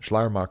brilliance,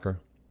 Schleiermacher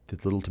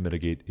did little to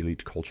mitigate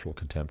elite cultural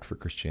contempt for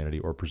Christianity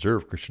or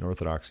preserve Christian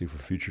orthodoxy for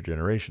future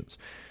generations.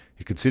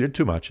 He conceded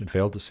too much and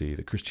failed to see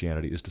that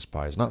Christianity is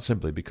despised not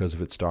simply because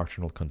of its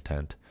doctrinal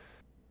content,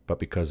 but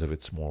because of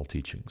its moral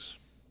teachings.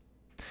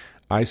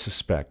 I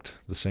suspect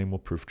the same will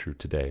prove true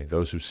today.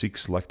 Those who seek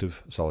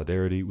selective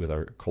solidarity with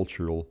our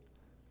cultural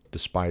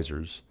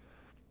despisers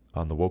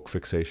on the woke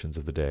fixations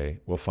of the day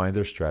will find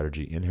their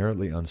strategy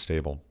inherently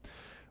unstable.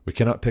 We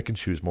cannot pick and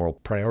choose moral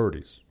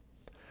priorities.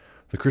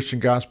 The Christian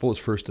gospel is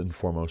first and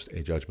foremost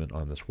a judgment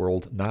on this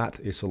world, not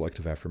a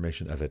selective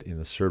affirmation of it in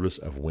the service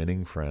of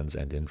winning friends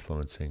and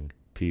influencing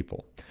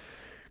people.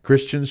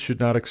 Christians should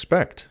not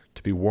expect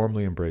to be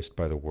warmly embraced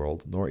by the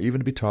world, nor even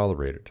to be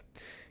tolerated.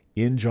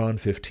 In John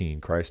 15,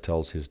 Christ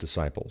tells his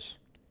disciples,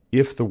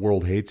 "If the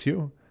world hates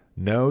you,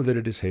 know that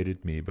it has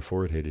hated me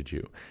before it hated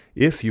you.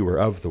 If you were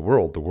of the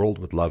world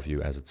would love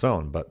you as its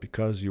own. But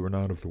because you are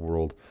not of the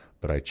world,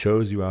 but I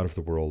chose you out of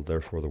the world,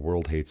 therefore the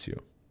world hates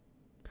you."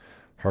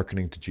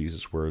 Hearkening to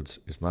Jesus' words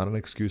is not an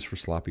excuse for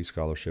sloppy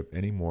scholarship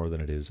any more than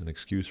it is an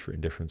excuse for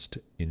indifference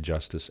to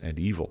injustice and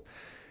evil.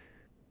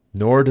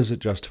 Nor does it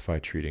justify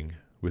treating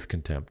with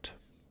contempt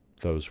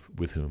those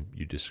with whom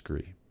you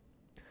disagree.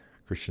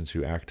 Christians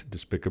who act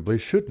despicably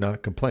should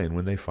not complain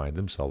when they find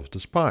themselves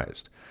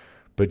despised.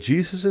 But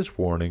Jesus'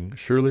 warning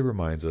surely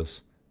reminds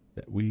us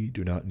that we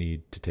do not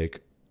need to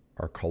take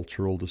our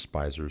cultural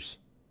despisers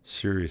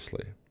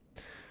seriously.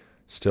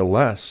 Still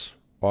less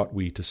ought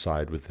we to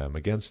side with them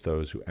against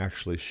those who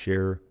actually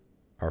share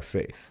our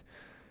faith.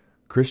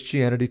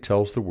 Christianity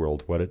tells the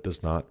world what it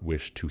does not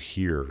wish to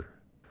hear.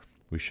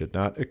 We should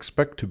not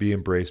expect to be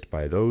embraced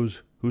by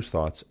those whose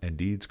thoughts and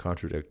deeds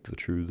contradict the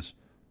truths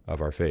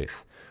of our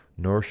faith,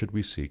 nor should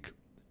we seek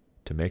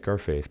to make our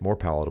faith more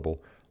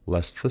palatable,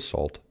 lest the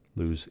salt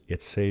lose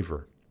its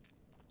savor.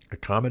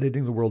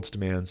 Accommodating the world's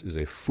demands is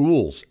a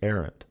fool's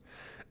errand,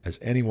 as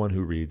anyone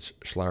who reads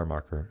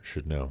Schleiermacher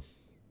should know.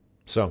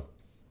 So,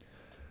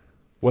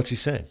 what's he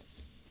saying?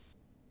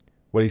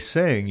 What he's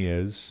saying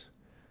is,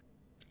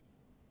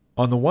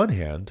 on the one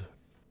hand,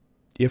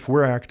 if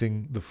we're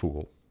acting the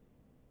fool,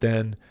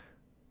 then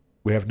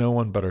we have no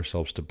one but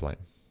ourselves to blame.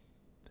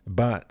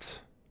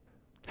 But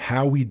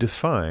how we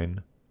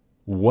define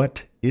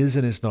what is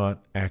and is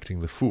not acting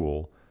the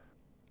fool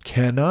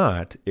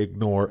cannot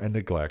ignore and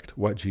neglect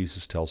what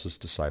Jesus tells his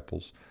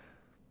disciples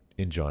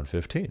in John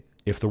 15.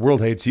 If the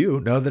world hates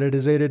you, know that it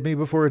has hated me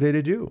before it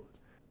hated you.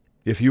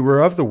 If you were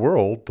of the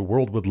world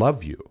would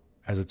love you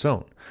as its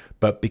own.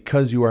 But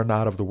because you are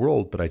not of the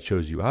world, but I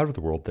chose you out of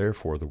the world,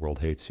 therefore the world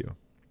hates you.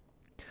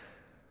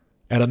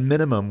 At a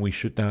minimum, we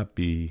should not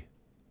be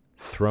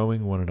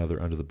throwing one another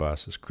under the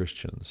bus as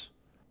Christians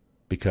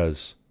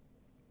because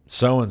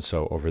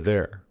so-and-so over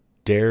there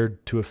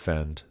dared to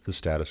offend the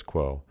status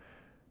quo,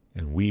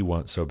 and we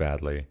want so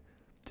badly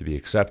to be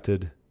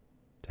accepted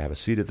to have a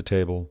seat at the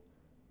table,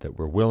 that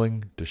we're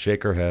willing to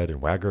shake our head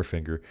and wag our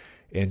finger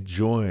and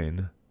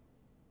join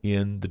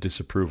in the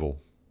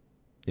disapproval.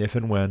 If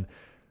and when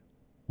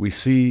we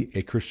see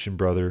a Christian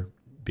brother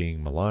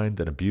being maligned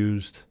and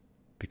abused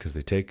because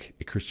they take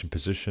a Christian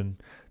position,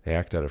 they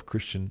act out of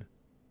Christian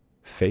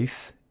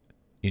faith,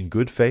 in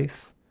good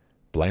faith,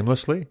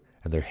 blamelessly,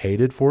 and they're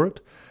hated for it,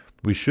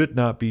 we should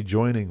not be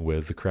joining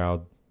with the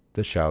crowd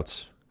that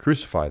shouts,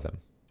 "Crucify them."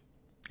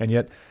 And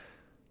yet,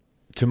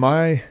 to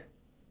my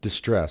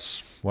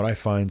distress, what I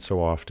find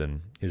so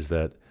often is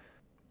that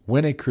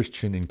when a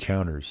Christian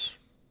encounters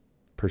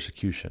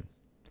persecution,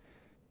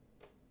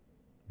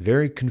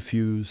 very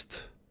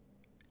confused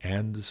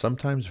and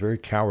sometimes very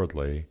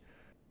cowardly,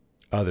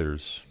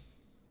 others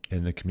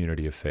in the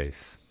community of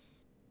faith,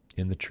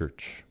 in the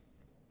church,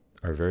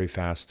 are very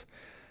fast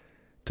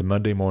to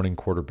Monday morning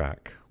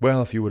quarterback.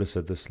 Well, if you would have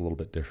said this a little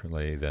bit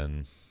differently,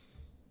 then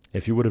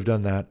if you would have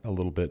done that a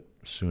little bit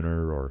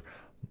sooner, or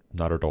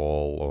not at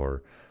all,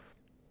 or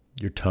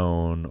your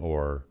tone,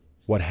 or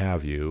what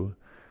have you,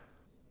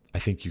 I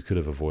think you could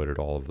have avoided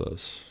all of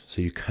this.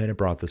 So you kind of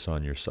brought this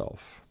on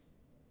yourself.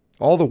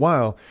 All the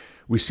while,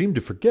 we seem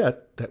to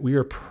forget that we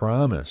are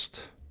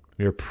promised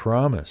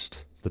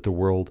that the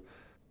world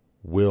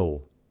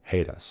will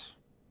hate us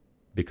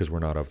because we're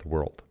not of the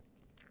world.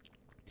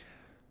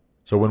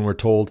 So when we're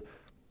told,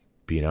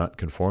 "Be not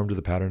conformed to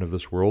the pattern of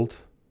this world,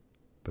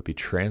 but be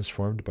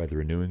transformed by the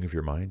renewing of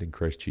your mind in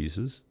Christ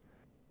Jesus,"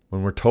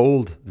 when we're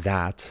told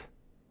that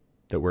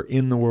we're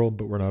in the world,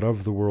 but we're not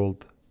of the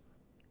world,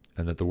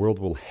 and that the world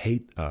will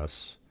hate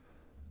us,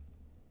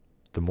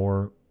 the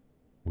more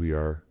we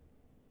are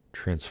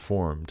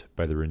transformed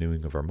by the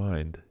renewing of our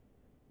mind,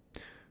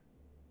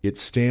 it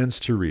stands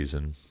to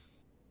reason,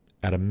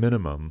 at a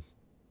minimum,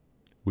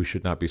 we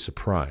should not be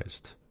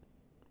surprised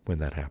when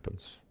that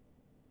happens.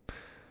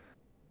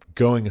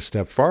 Going a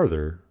step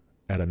farther,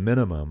 at a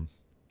minimum,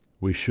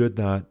 we should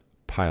not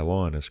pile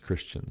on as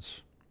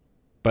Christians.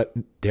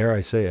 But dare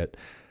I say it,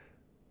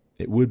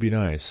 it would be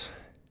nice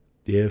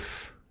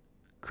if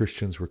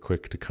Christians were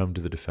quick to come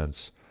to the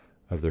defense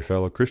of their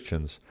fellow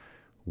Christians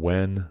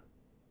when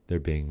they're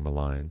being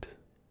maligned.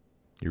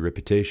 Your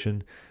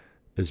reputation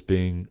is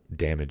being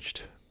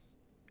damaged.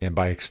 And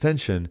by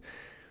extension,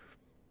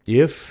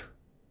 if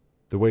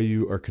the way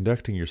you are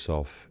conducting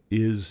yourself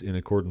is in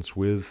accordance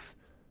with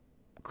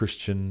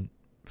Christian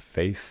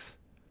faith,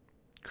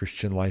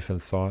 Christian life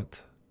and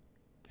thought,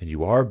 and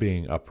you are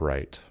being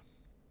upright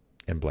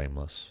and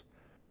blameless,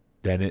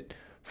 then it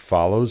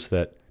follows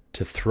that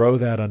to throw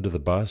that under the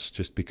bus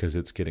just because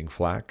it's getting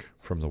flack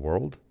from the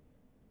world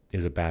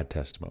is a bad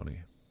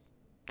testimony.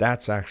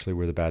 That's actually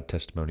where the bad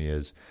testimony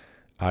is,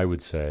 I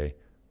would say,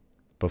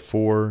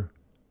 before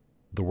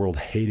the world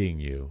hating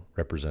you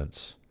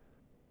represents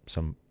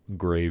some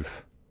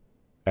grave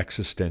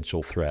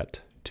existential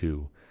threat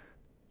to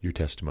your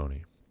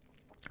testimony.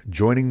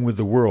 Joining with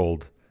the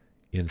world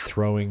in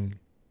throwing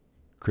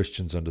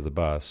Christians under the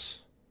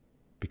bus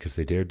because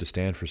they dared to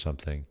stand for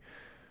something,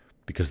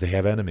 because they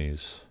have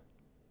enemies,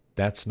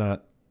 that's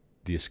not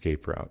the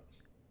escape route.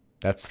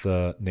 That's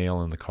the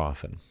nail in the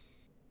coffin.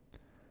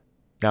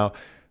 Now,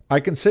 I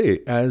can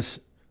say, as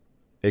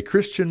a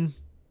Christian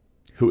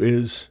who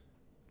is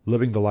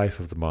living the life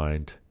of the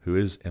mind, who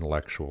is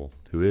intellectual,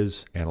 who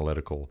is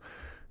analytical,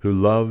 who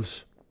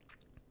loves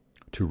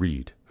to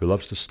read, who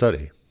loves to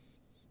study,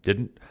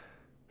 didn't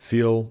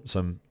feel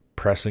some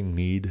pressing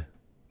need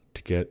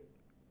to get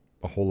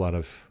a whole lot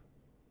of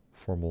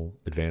formal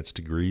advanced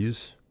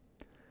degrees,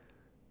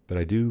 but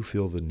I do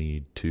feel the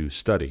need to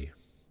study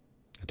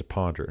and to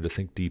ponder and to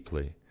think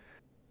deeply,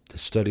 to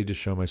study to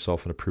show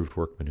myself an approved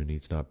workman who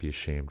needs not be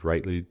ashamed,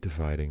 rightly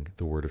dividing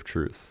the word of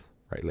truth,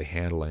 rightly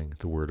handling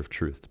the word of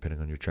truth, depending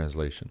on your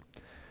translation.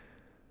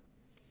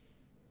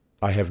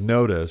 I have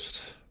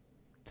noticed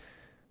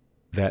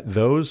that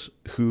those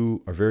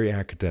who are very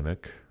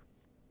academic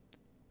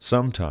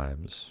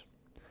sometimes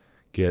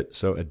get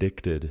so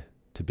addicted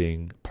to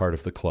being part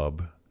of the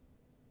club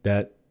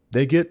that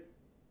they get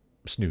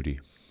snooty.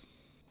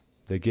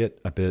 They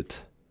get a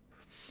bit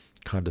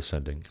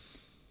condescending.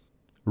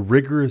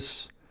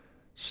 Rigorous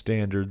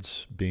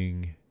standards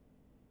being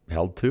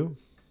held to,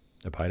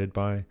 abided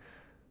by,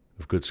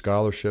 of good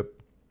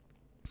scholarship,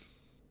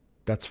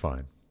 that's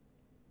fine.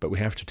 But we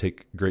have to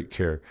take great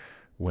care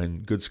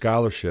when good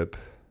scholarship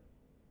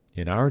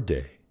in our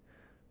day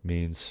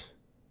means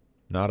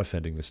not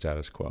offending the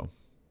status quo.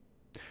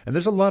 And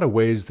there's a lot of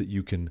ways that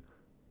you can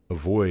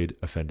avoid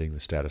offending the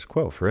status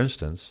quo. For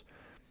instance,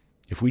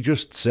 if we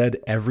just said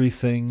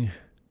everything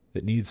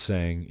that needs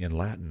saying in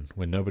Latin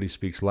when nobody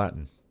speaks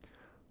Latin,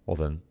 well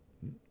then,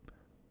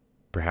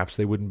 perhaps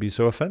they wouldn't be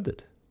so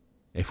offended.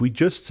 If we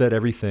just said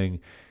everything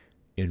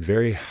in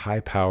very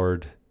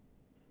high-powered,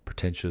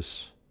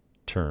 pretentious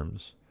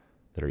terms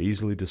that are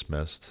easily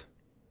dismissed,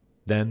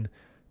 then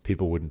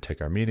people wouldn't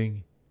take our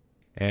meaning,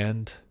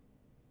 and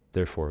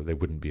therefore they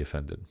wouldn't be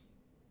offended.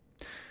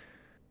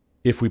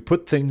 If we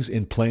put things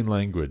in plain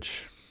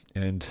language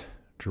and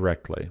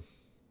directly,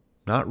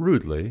 not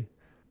rudely,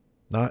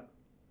 not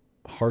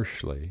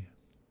harshly,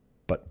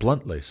 But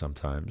bluntly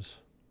sometimes,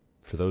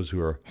 for those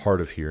who are hard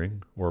of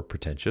hearing or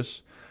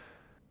pretentious,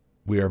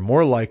 we are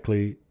more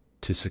likely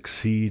to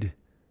succeed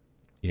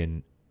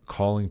in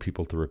calling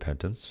people to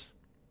repentance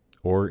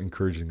or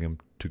encouraging them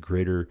to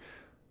greater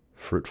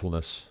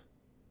fruitfulness,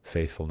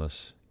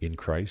 faithfulness in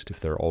Christ if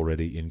they're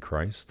already in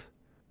Christ.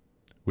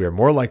 We are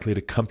more likely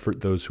to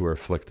comfort those who are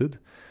afflicted,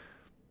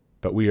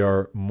 but we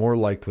are more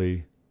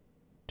likely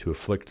to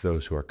afflict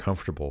those who are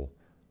comfortable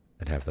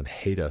and have them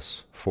hate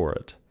us for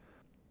it,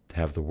 to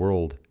have the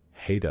world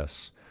hate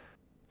us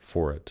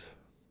for it.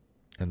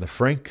 And the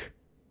frank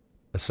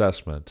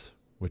assessment,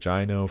 which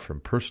I know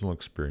from personal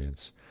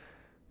experience,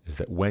 is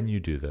that when you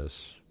do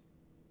this,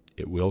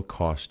 it will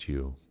cost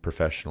you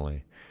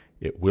professionally,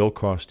 it will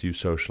cost you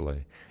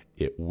socially,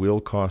 it will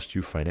cost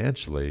you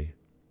financially.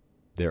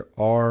 There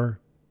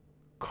are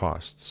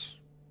costs,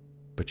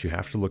 but you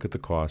have to look at the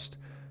cost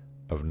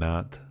of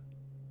not.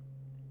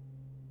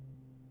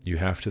 You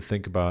have to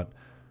think about,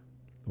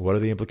 what are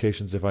the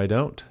implications if I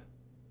don't?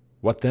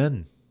 What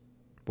then?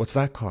 What's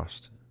that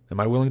cost? Am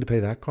I willing to pay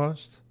that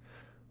cost?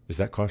 Is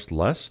that cost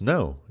less?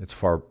 No, it's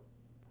far,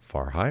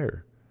 far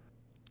higher.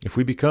 If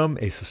we become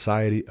a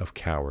society of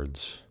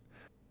cowards,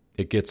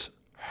 it gets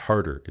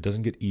harder. It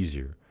doesn't get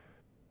easier.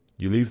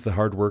 You leave the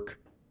hard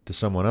work to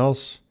someone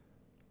else,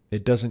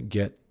 it doesn't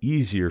get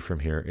easier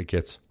from here. It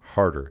gets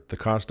harder. The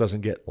cost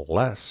doesn't get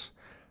less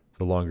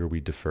the longer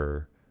we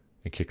defer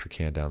and kick the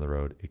can down the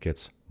road. It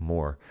gets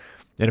more.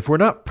 And if we're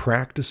not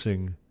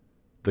practicing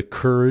the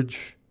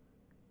courage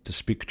to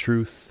speak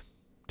truth,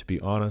 to be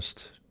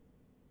honest,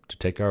 to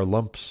take our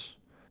lumps,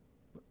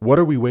 what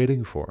are we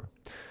waiting for?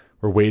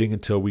 We're waiting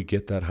until we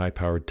get that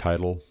high-powered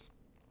title,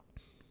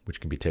 which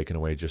can be taken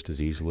away just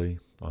as easily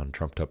on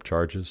trumped-up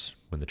charges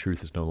when the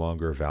truth is no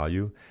longer a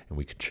value, and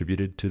we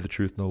contributed to the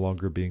truth no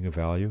longer being a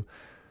value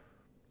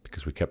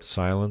because we kept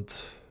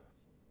silent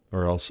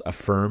or else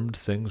affirmed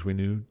things we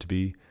knew to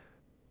be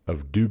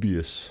of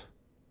dubious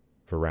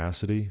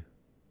veracity.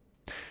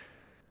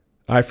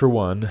 I, for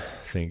one,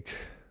 think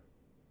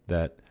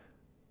that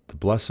the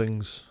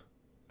blessings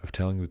of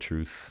telling the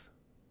truth,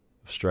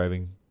 of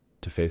striving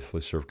to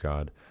faithfully serve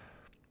God,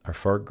 are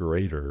far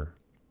greater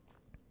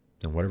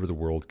than whatever the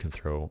world can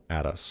throw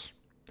at us.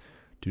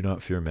 Do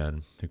not fear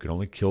men who can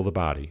only kill the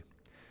body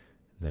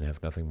and then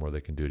have nothing more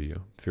they can do to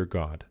you. Fear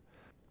God,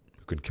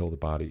 who can kill the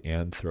body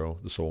and throw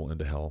the soul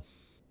into hell.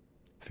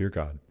 Fear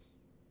God.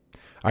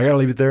 I got to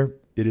leave it there.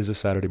 It is a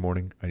Saturday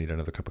morning. I need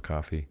another cup of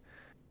coffee.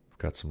 I've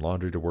got some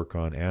laundry to work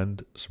on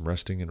and some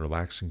resting and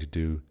relaxing to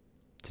do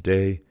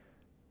today.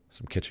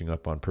 Some catching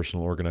up on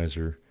personal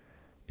organizer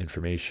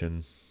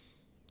information.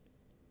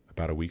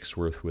 About a week's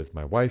worth with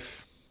my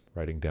wife,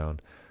 writing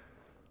down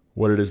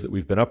what it is that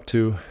we've been up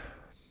to,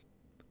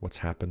 what's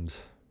happened,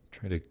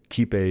 trying to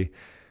keep a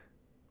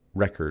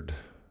record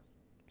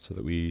so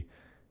that we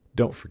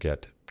don't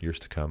forget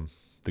years to come.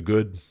 The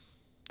good,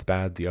 the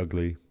bad, the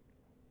ugly.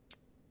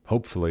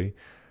 Hopefully,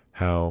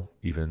 how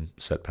even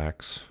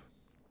setbacks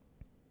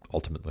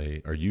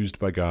ultimately are used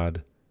by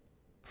God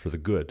for the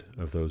good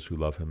of those who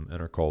love him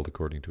and are called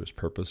according to his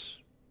purpose.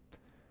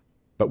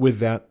 But with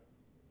that,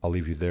 I'll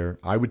leave you there.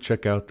 I would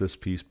check out this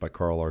piece by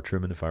Carl R.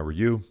 Trueman if I were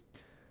you.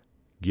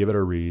 Give it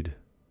a read.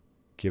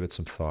 Give it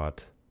some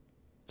thought.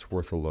 It's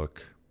worth a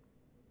look.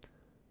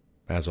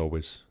 As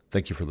always,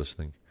 thank you for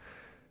listening.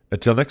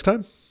 Until next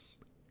time,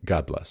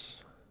 God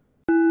bless.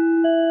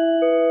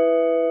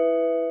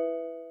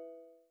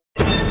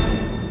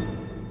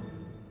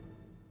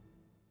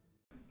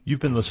 You've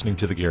been listening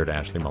to The Garrett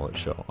Ashley Mullet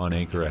Show on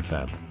Anchor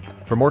FM.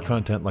 For more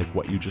content like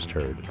what you just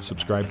heard,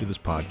 subscribe to this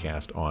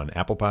podcast on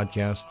Apple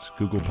Podcasts,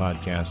 Google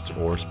Podcasts,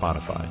 or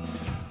Spotify.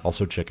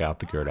 Also check out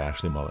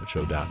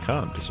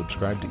thegarrettashleymulletshow.com to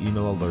subscribe to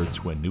email alerts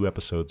when new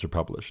episodes are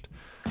published.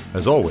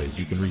 As always,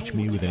 you can reach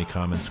me with any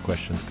comments,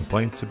 questions,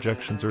 complaints,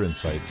 objections, or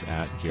insights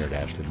at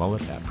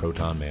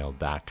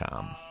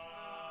garrettashleyMullet@protonmail.com.